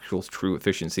not actual true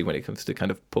efficiency when it comes to kind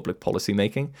of public policy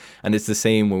making. And it's the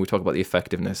same when we talk about the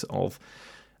effectiveness of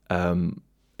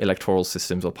electoral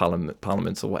systems or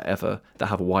parliaments or whatever that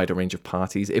have a wider range of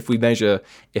parties. If we measure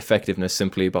effectiveness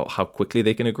simply about how quickly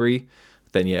they can agree,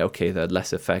 then yeah, okay, they're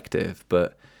less effective.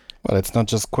 But well, it's not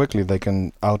just quickly; they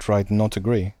can outright not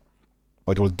agree,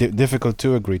 or it will be difficult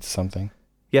to agree to something.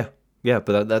 Yeah,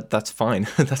 but that's fine.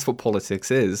 That's what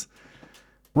politics is,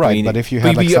 right? I mean, but if you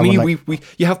have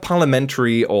you have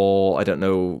parliamentary or I don't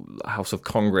know, House of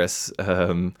Congress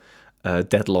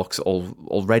deadlocks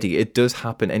already. It does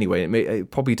happen anyway.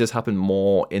 It probably does happen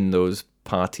more in those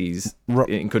parties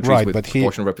in countries with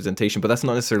proportional representation, but that's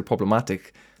not necessarily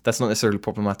problematic. That's not necessarily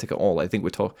problematic at all. I think we're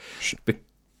talking.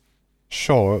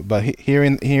 Sure, but here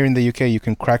in the UK, you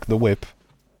can crack the whip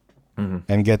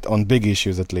and get on big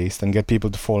issues at least, and get people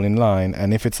to fall in line.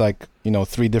 And if it's like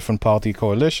 3 different party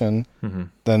coalition,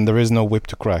 then there is no whip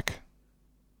to crack.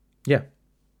 Yeah,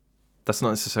 that's not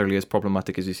necessarily as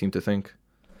problematic as you seem to think.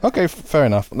 Okay, fair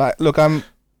enough. Look, I'm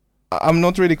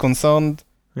not really concerned.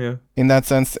 Yeah. In that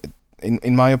sense,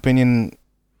 in my opinion,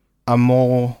 I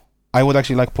would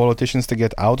actually like politicians to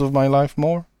get out of my life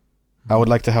more. I would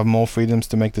like to have more freedoms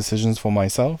to make decisions for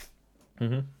myself.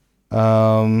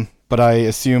 But I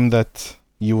assume that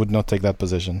you would not take that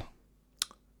position.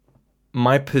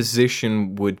 My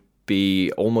position would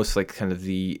be almost like kind of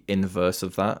the inverse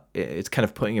of that. It's kind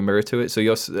of putting a mirror to it. So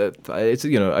it's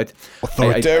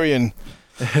authoritarian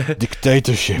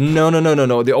dictatorship.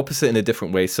 No. The opposite in a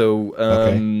different way. So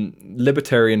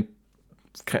libertarian,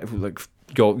 kind of like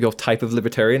your type of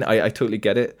libertarian. I totally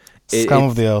get it. Scum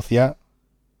of the earth, yeah.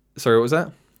 Sorry, what was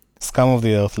that? Scum of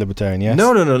the earth libertarian, yes.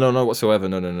 No, not whatsoever.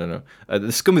 No.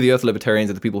 The scum of the earth libertarians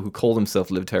are the people who call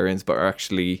themselves libertarians but are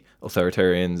actually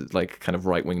authoritarians, like kind of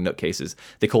right-wing nutcases.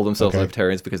 They call themselves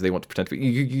libertarians because they want to pretend to be.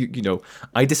 You know,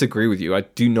 I disagree with you. I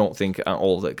do not think at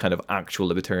all that kind of actual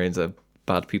libertarians are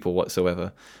bad people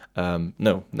whatsoever.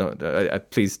 No.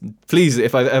 Please,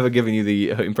 if I've ever given you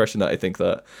the impression that I think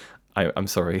that, I'm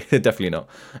sorry, definitely not.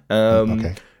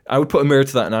 I would put a mirror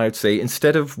to that, and I would say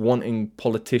instead of wanting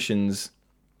politicians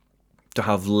to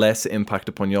have less impact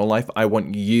upon your life, I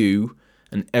want you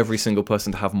and every single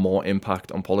person to have more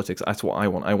impact on politics. That's what I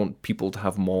want. I want people to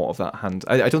have more of that hand.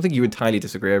 I don't think you entirely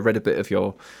disagree. I read a bit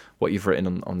of what you've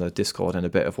written on the Discord and a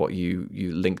bit of what you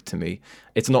linked to me.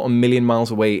 It's not a million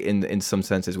miles away in some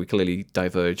senses. We clearly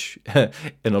diverge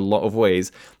in a lot of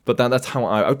ways, but that's how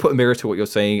I would put a mirror to what you're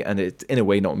saying, and it's in a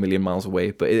way not a million miles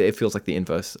away, but it feels like the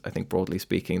inverse, I think, broadly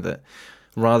speaking, that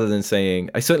rather than saying,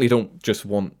 I certainly don't just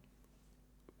want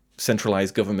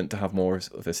centralized government to have more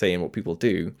of a say in what people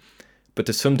do, but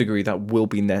to some degree that will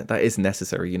be that is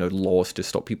necessary. You know, laws to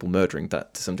stop people murdering,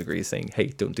 that to some degree is saying, hey,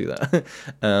 don't do that.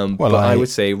 But I would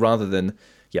say, rather than,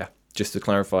 just to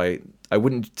clarify, I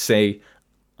wouldn't say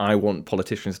I want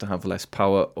politicians to have less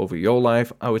power over your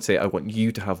life. I would say I want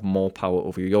you to have more power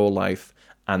over your life,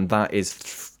 and that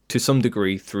is to some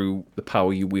degree through the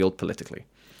power you wield politically.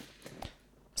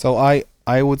 So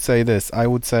I would say this. I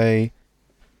would say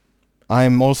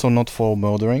I'm also not for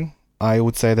murdering. I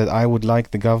would say that I would like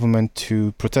the government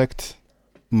to protect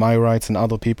my rights and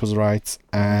other people's rights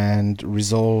and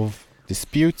resolve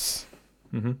disputes,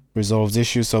 resolve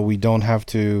issues, so we don't have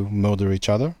to murder each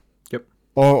other. Yep.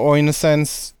 Or in a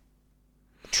sense,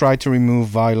 try to remove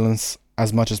violence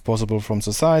as much as possible from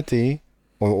society,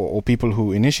 or people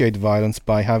who initiate violence,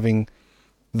 by having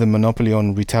the monopoly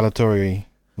on retaliatory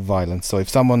violence. So if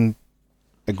someone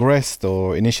aggressed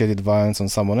or initiated violence on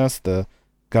someone else, the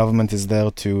government is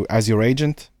there to, as your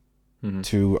agent,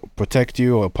 to protect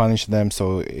you or punish them.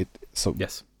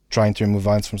 Yes, trying to remove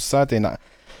violence from society.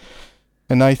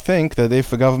 And I think that if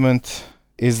the government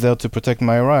is there to protect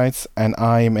my rights, and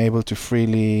I am able to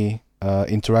freely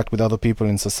interact with other people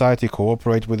in society,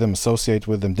 cooperate with them, associate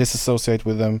with them, disassociate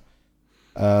with them,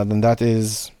 then that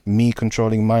is me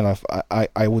controlling my life.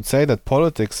 I would say that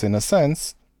politics, in a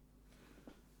sense,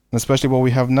 especially what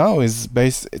we have now, is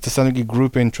based to some degree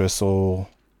group interests, or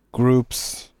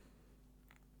groups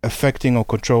affecting or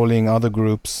controlling other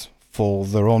groups for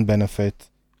their own benefit,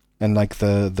 and like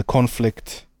the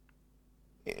conflict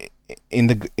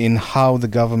in how the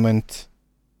government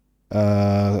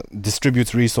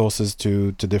distributes resources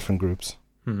to different groups.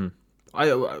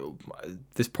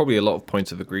 There's probably a lot of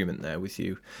points of agreement there with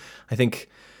you. I think,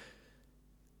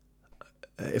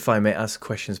 if I may ask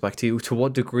questions back to you, to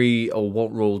what degree or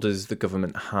what role does the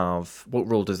government have? What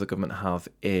role does the government have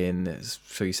in?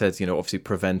 So you said, obviously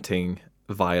preventing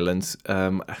violence.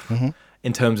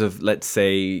 In terms of, let's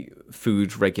say,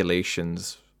 food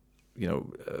regulations,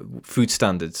 food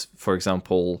standards, for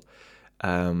example.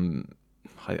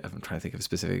 I'm trying to think of a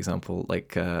specific example.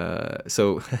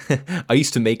 So I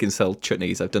used to make and sell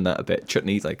chutneys. I've done that a bit.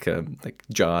 Chutneys, like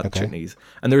jarred chutneys,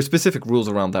 and there are specific rules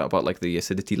around that about like the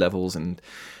acidity levels and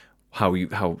how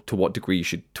to what degree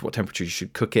to what temperature you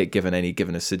should cook it,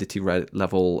 given acidity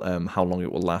level, how long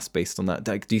it will last based on that.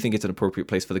 Do you think it's an appropriate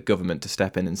place for the government to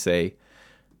step in and say,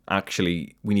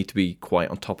 actually, we need to be quite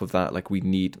on top of that? Like, we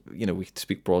need, we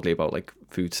speak broadly about like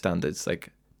food standards. Like,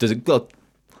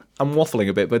 I'm waffling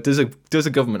a bit, but does a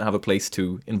government have a place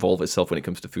to involve itself when it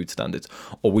comes to food standards,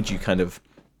 or would you kind of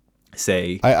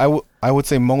say? I would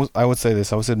say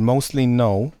this. I would say mostly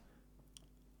no.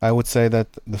 I would say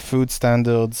that the food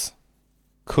standards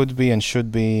could be and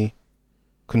should be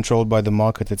controlled by the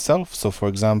market itself. So, for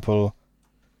example,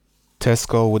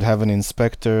 Tesco would have an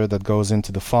inspector that goes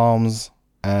into the farms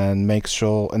and makes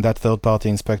sure, and that third-party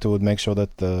inspector would make sure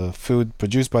that the food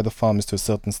produced by the farm is to a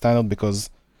certain standard, because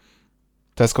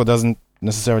Tesco doesn't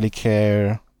necessarily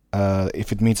care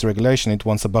if it meets regulation. It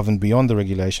wants above and beyond the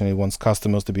regulation. It wants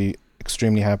customers to be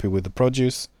extremely happy with the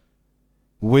produce.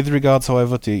 With regards,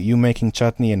 however, to you making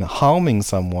chutney and harming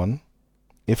someone,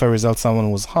 if a result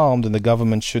someone was harmed, then the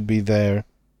government should be there,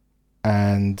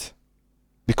 and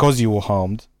because you were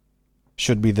harmed,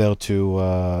 should be there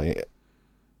to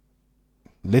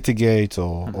litigate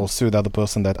or sue the other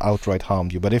person that outright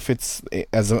harmed you. But if it's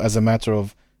as a matter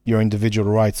of your individual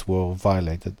rights were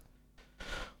violated.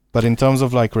 But in terms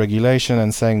of like regulation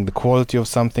and saying the quality of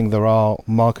something, there are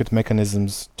market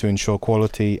mechanisms to ensure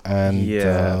quality and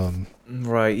to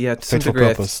fit for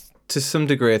purpose. To some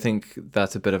degree, I think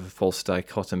that's a bit of a false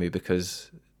dichotomy, because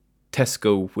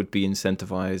Tesco would be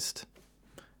incentivized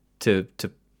to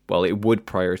well, it would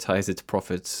prioritize its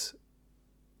profits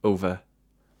over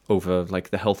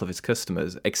like the health of its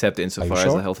customers, except insofar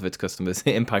as the health of its customers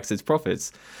impacts its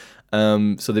profits.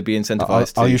 So they'd be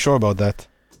incentivized. Are you sure about that?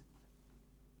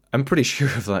 I'm pretty sure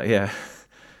of that. Yeah.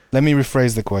 Let me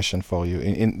rephrase the question for you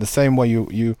in the same way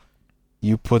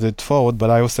you put it forward, but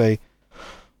I will say,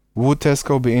 would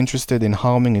Tesco be interested in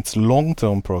harming its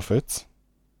long-term profits?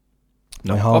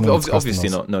 No, obviously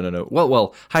not. No.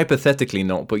 Well, hypothetically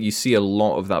not, but you see a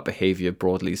lot of that behavior,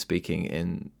 broadly speaking,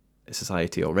 in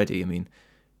society already. I mean,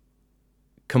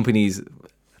 companies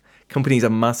are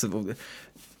massive,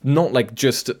 not like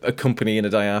just a company in a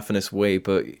diaphanous way,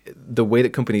 but the way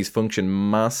that companies function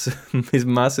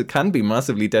can be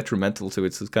massively detrimental to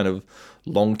its kind of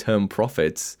long-term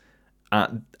profits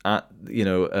due to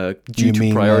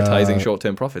prioritizing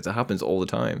short-term profits. It happens all the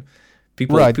time.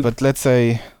 But let's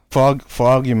say, for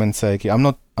argument's sake, I'm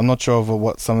not sure of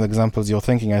what some of the examples you're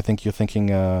thinking. I think you're thinking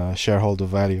shareholder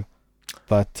value.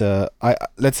 But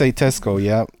let's say Tesco,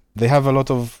 yeah, they have a lot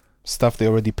of stuff they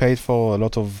already paid for, a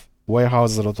lot of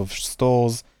warehouses, a lot of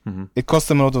stores. Mm-hmm. It costs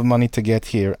them a lot of money to get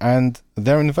here, and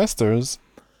their investors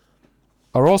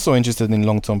are also interested in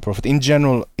long-term profit. In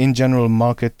general,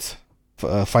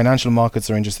 financial markets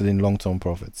are interested in long-term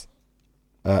profits.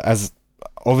 As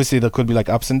obviously there could be like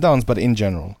ups and downs, but in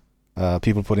general,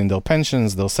 people put in their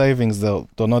pensions, their savings. They're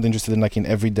not interested in like in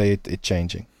every day it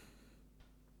changing.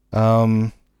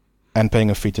 And paying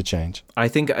a fee to change. I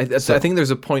think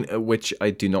there's a point at which I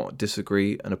do not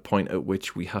disagree, and a point at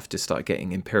which we have to start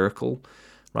getting empirical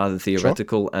rather than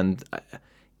theoretical. Sure. And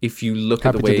if you look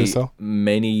at the way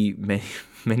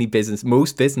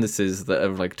most businesses that are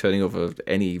like turning over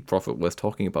any profit worth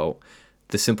talking about,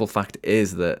 the simple fact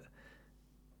is that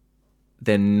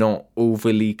they're not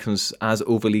as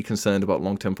overly concerned about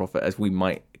long-term profit as we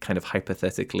might kind of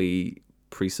hypothetically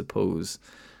presuppose.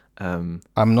 I'm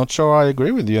not sure I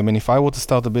agree with you. I mean, if I were to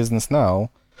start a business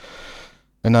now,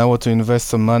 and I were to invest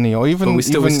some money, or even, but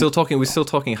we're still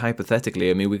talking hypothetically.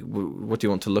 I mean, what do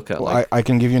you want to look at? Well, I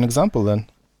can give you an example then.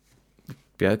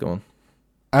 Yeah, go on.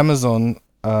 Amazon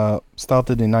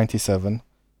started in '97,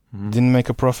 didn't make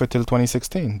a profit till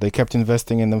 2016. They kept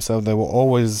investing in themselves. They were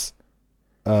always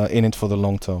in it for the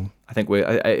long term. I think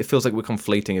it feels like we're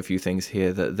conflating a few things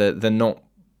here. That they're not.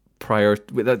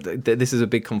 This is a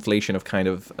big conflation of kind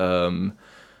of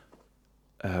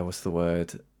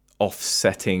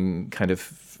offsetting kind of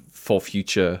for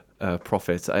future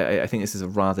profits. I think this is a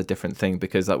rather different thing,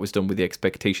 because that was done with the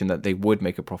expectation that they would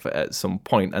make a profit at some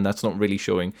point, and that's not really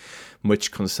showing much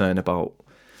concern about,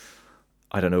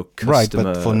 I don't know, customer. Right,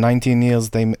 but for 19 years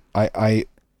I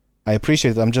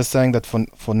appreciate it. I'm just saying that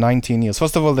for 19 years,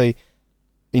 first of all, in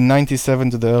 97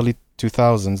 to the early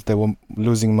 2000s they were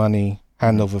losing money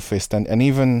hand over fist, and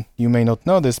even, you may not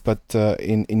know this, but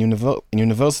in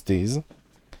universities,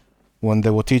 when they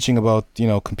were teaching about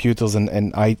computers and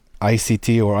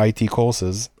ICT or IT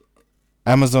courses,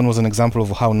 Amazon was an example of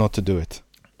how not to do it.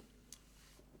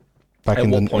 At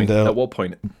what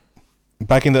point?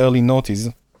 Back in the early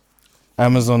noughties,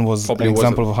 Amazon was an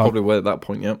example of how. Probably were at that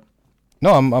point, yeah.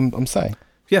 No, I'm saying.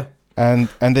 Yeah. And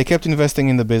they kept investing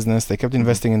in the business. They kept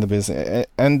investing in the business,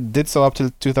 and did so up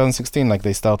till 2016. Like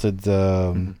they started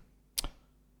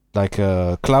like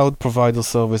a cloud provider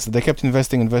service. They kept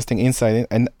investing inside it,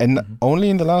 and only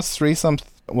in the last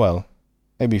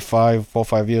maybe 4 or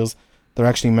 5 years, they're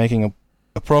actually making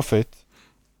a profit.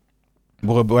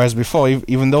 Whereas before,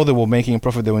 even though they were making a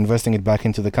profit, they were investing it back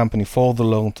into the company for the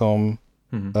long term.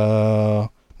 Now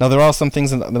there are some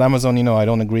things that Amazon, I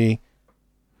don't agree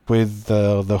with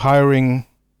the hiring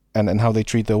and how they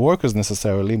treat their workers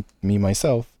necessarily, me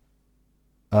myself.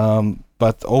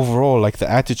 But overall, like, the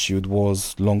attitude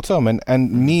was long term.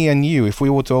 And me and you, if we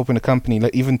were to open a company,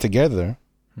 like, even together,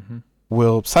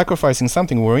 we're sacrificing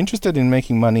something. We're interested in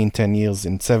making money in 10 years,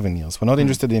 in 7 years. We're not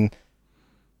interested in.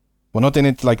 We're not in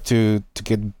it like to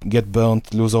get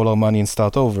burnt, lose all our money, and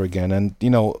start over again. And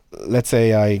let's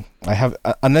say I have,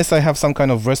 unless I have some kind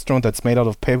of restaurant that's made out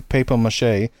of paper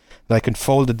mache that I can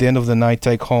fold at the end of the night,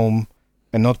 take home,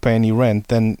 and not pay any rent,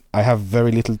 then I have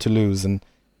very little to lose. And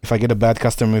if I get a bad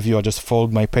customer review, I just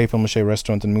fold my paper mache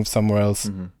restaurant and move somewhere else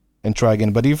and try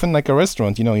again. But even like a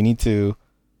restaurant, you need to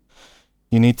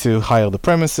hire the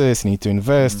premises, you need to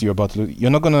invest. You're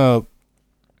not gonna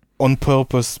on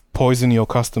purpose poison your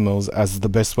customers as the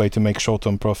best way to make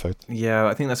short-term profit. Yeah,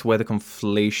 I think that's where the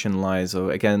conflation lies. So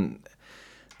again,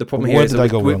 the problem here is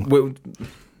that we're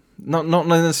not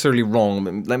necessarily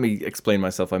wrong. Let me explain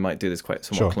myself. I might do this quite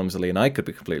somewhat clumsily, and I could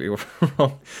be completely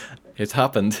wrong. It's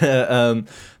happened.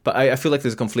 But I feel like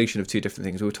there's a conflation of two different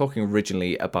things. We were talking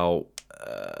originally about,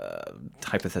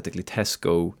 hypothetically,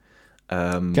 Tesco,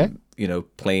 Okay.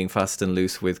 playing fast and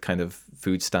loose with kind of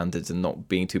food standards and not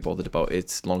being too bothered about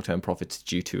its long-term profits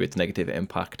due to its negative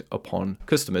impact upon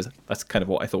customers. That's kind of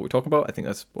what I thought we were talking about. I think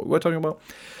that's what we were talking about.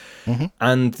 Mm-hmm.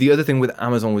 And the other thing with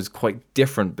Amazon was quite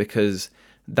different, because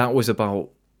that was about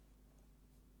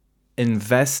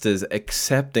investors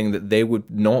accepting that they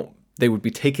would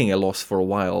be taking a loss for a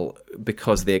while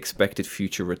because they expected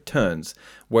future returns.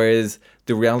 Whereas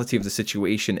the reality of the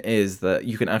situation is that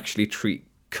you can actually treat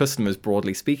customers,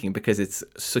 broadly speaking, because it's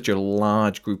such a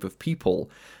large group of people,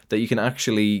 that you can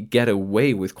actually get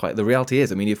away with quite. The reality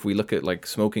is, I mean, if we look at like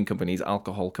smoking companies,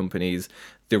 alcohol companies,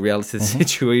 the reality of the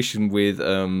situation with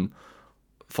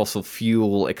fossil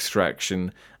fuel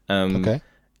extraction, Okay.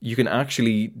 you can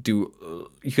actually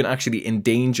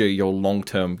endanger your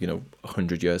long-term,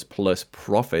 100 years plus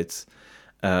profits,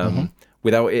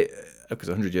 without it, because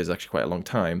 100 years is actually quite a long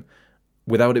time,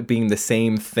 without it being the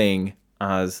same thing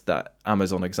as that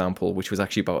Amazon example, which was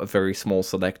actually about a very small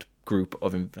select group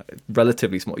of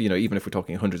relatively small, even if we're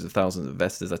talking hundreds of thousands of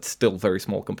investors, that's still very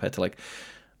small compared to like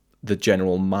the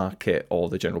general market or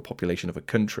the general population of a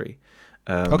country.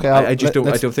 Okay. I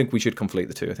don't think we should conflate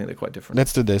the two. I think they're quite different.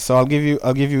 Let's do this. So I'll give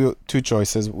you two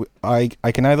choices. I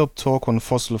can either talk on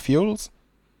fossil fuels,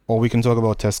 or we can talk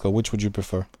about Tesco. Which would you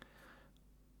prefer?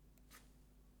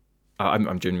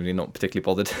 I'm genuinely not particularly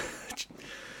bothered.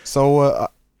 So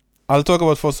I'll talk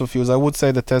about fossil fuels. I would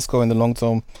say that Tesco in the long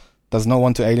term does not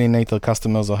want to alienate their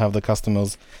customers or have the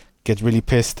customers get really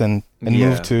pissed and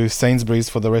move to Sainsbury's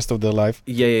for the rest of their life.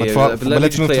 But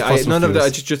let's move to fossil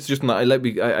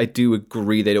fuels. I do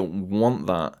agree they don't want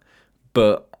that,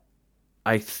 but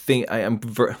I think I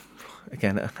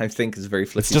think it's very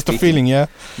flippy. It's just speaking. a feeling, yeah.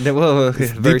 No, well,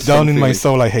 very deep down in my feeling.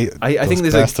 soul, I hate those think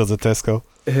there's bastards at Tesco.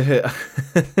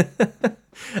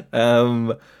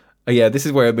 Yeah, this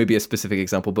is where maybe a specific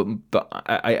example, but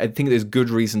I think there's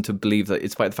good reason to believe that,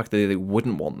 despite the fact that they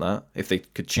wouldn't want that, if they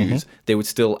could choose, they would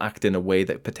still act in a way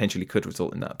that potentially could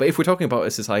result in that. But if we're talking about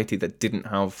a society that didn't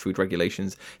have food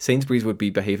regulations, Sainsbury's would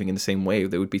be behaving in the same way.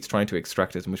 They would be trying to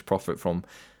extract as much profit from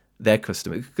their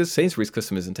customers, because Sainsbury's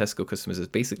customers and Tesco customers is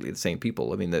basically the same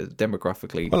people. I mean, they're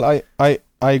demographically. Well, I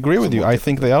agree with you. I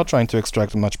think they are trying to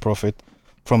extract much profit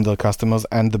from their customers,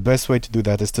 and the best way to do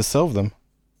that is to serve them.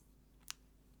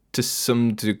 To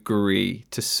some degree,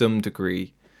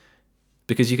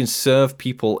 because you can serve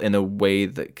people in a way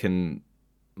that can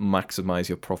maximize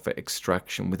your profit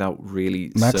extraction without really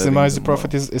maximize the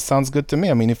profit. It sounds good to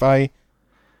me. I mean, if I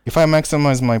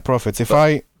maximize my profits, if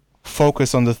I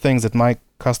focus on the things that my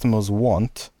customers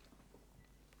want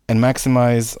and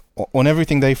maximize on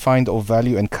everything they find of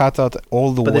value and cut out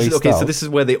all the waste out. So this is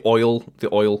where the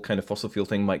oil kind of fossil fuel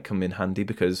thing might come in handy,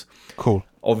 because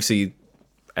obviously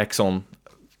Exxon,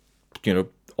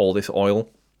 all this oil,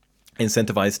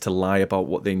 incentivized to lie about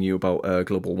what they knew about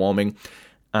global warming,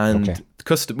 and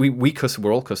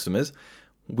we're all customers.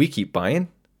 We keep buying,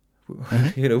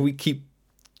 we keep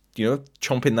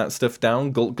chomping that stuff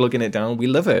down, glugging it down. We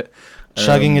love it,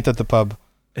 shagging it at the pub.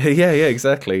 Yeah,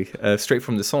 exactly. Straight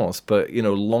from the source. But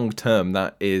long term,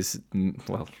 that is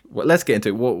well. Let's get into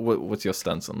it. What's your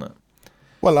stance on that?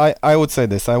 Well, I would say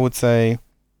this. I would say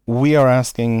we are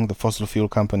asking the fossil fuel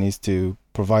companies to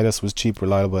provide us with cheap,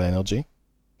 reliable energy.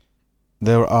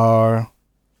 There are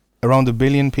around 1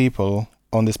 billion people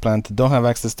on this planet that don't have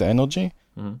access to energy,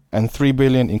 and 3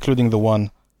 billion, including the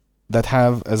one that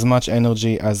have as much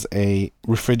energy as a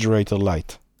refrigerator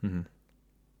light.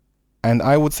 And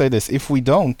I would say this: if we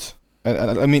don't,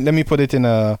 I mean, let me put it in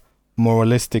a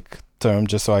moralistic term,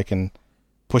 just so I can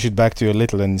push it back to you a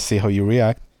little and see how you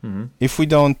react. If we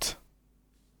don't,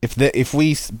 if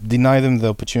we deny them the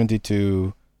opportunity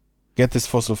to get this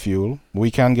fossil fuel, we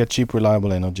can get cheap,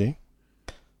 reliable energy.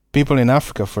 People in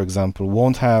Africa, for example,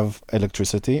 won't have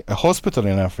electricity. A hospital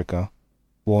in Africa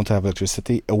won't have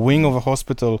electricity. A wing of a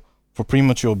hospital for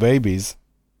premature babies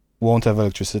won't have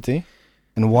electricity.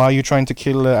 And why are you trying to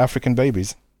kill African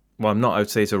babies? Well, I'm not. I would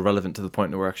say it's irrelevant to the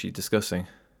point that we're actually discussing.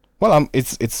 Well,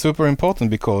 it's super important,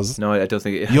 because no, I don't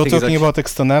think you're talking about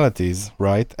externalities,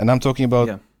 right? And I'm talking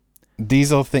about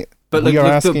these are things. But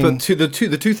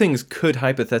the two things could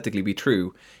hypothetically be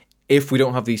true. If we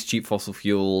don't have these cheap fossil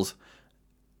fuels,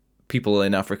 people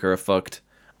in Africa are fucked.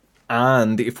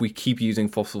 And if we keep using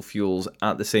fossil fuels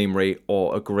at the same rate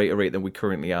or a greater rate than we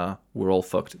currently are, we're all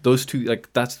fucked. Those two,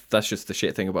 that's just the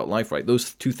shit thing about life, right?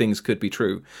 Those two things could be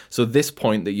true. So this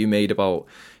point that you made about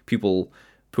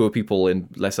poor people in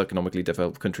less economically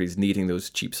developed countries needing those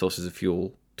cheap sources of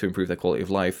fuel to improve their quality of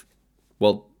life,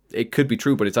 well, it could be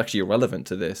true, but it's actually irrelevant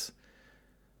to this.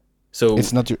 So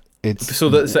It's not.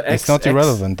 It's not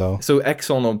irrelevant though. So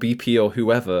Exxon or BP or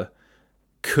whoever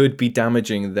could be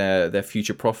damaging their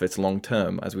future profits long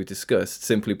term, as we discussed,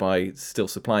 simply by still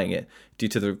supplying it, due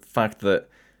to the fact that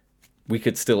we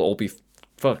could still all be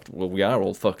fucked. Well, we are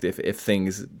all fucked if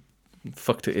things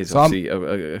fucked is So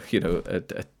obviously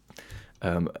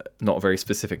not a very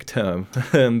specific term,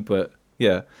 but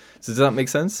yeah. So does that make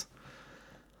sense?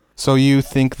 So you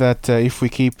think that if we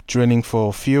keep drilling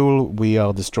for fuel, we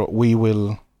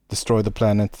will destroy the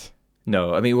planet?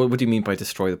 No, I mean, what do you mean by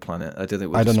destroy the planet? I don't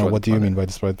think. I don't know. What do you mean by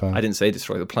destroy the planet? I didn't say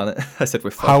destroy the planet. I said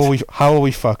we're fucked. How are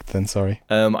we fucked then? Sorry.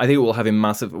 I think it will have a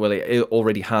massive. Well, it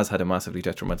already has had a massively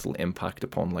detrimental impact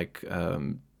upon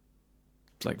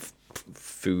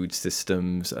food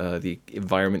systems, the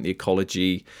environment, the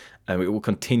ecology. It will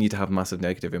continue to have massive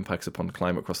negative impacts upon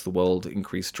climate across the world,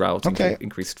 increased drought,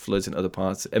 increased floods in other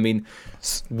parts. I mean,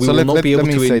 we will not be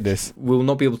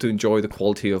able to enjoy the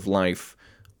quality of life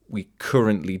we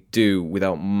currently do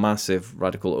without massive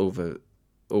radical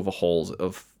overhauls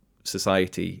of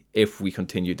society if we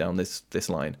continue down this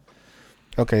line.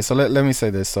 Okay, so let me say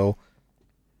this. So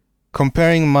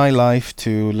comparing my life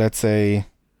to, let's say,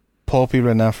 poor people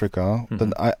in Africa,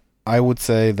 then I would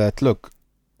say that, look,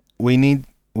 we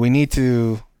need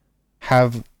to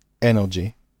have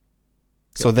energy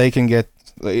so they can get.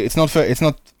 It's not fair. It's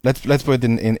not. Let's put it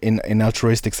in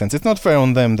altruistic sense. It's not fair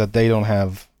on them that they don't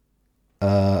have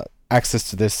access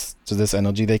to this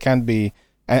energy. They can't be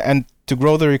and to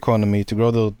grow their economy, to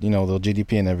grow the the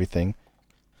GDP and everything.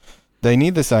 They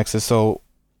need this access. So,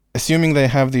 assuming they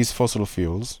have these fossil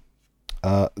fuels,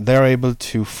 they're able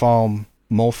to farm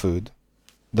more food.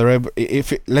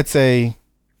 Let's say,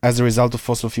 as a result of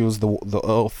fossil fuels, the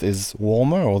Earth is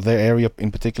warmer, or their area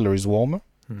in particular is warmer.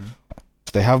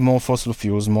 If they have more fossil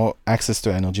fuels, more access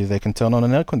to energy, they can turn on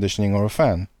an air conditioning or a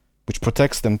fan, which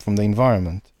protects them from the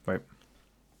environment. Right.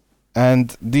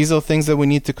 And these are things that we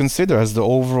need to consider as the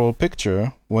overall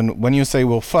picture. When you say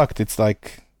we're fucked, it's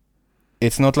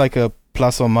not like a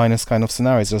plus or minus kind of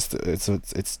scenario.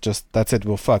 It's just that's it,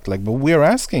 we're fucked. But we're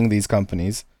asking these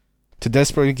companies to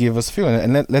desperately give us fuel.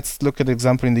 And let's look at an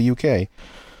example in the UK.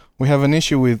 We have an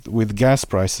issue with gas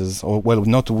prices, or well,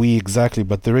 not we exactly,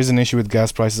 but there is an issue with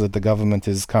gas prices that the government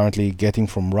is currently getting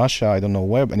from Russia. I don't know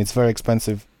where, and it's very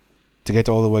expensive to get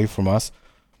all the way from us.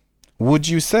 Would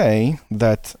you say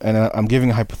that, and I'm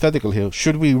giving a hypothetical here,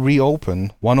 should we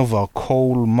reopen one of our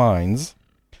coal mines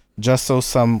just so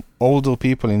some older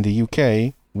people in the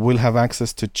UK will have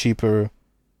access to cheaper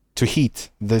to heat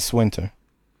this winter?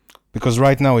 Because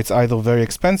right now it's either very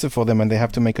expensive for them and they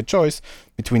have to make a choice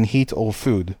between heat or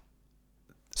food.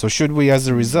 So should we, as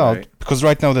a result, because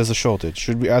right now there's a shortage,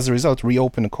 should we, as a result,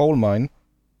 reopen a coal mine?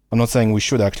 I'm not saying we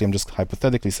should, actually, I'm just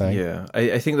hypothetically saying. Yeah,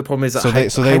 I think the problem is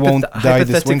that so they won't die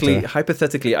this winter.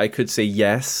 Hypothetically, I could say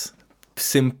yes,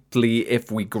 simply if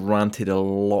we granted a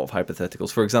lot of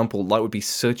hypotheticals. For example, that would be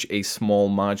such a small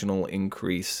marginal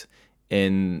increase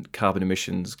in carbon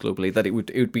emissions globally that it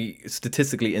would be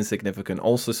statistically insignificant.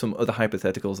 Also, some other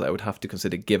hypotheticals that I would have to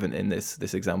consider given in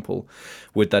this example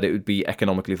would that it would be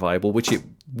economically viable, which it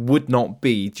would not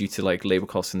be due to labor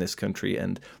costs in this country,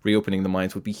 and reopening the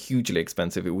mines would be hugely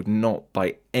expensive. It would not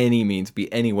by any means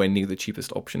be anywhere near the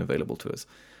cheapest option available to us.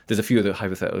 There's a few other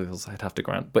hypotheticals I'd have to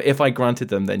grant, but if I granted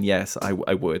them, then yes, I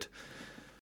would.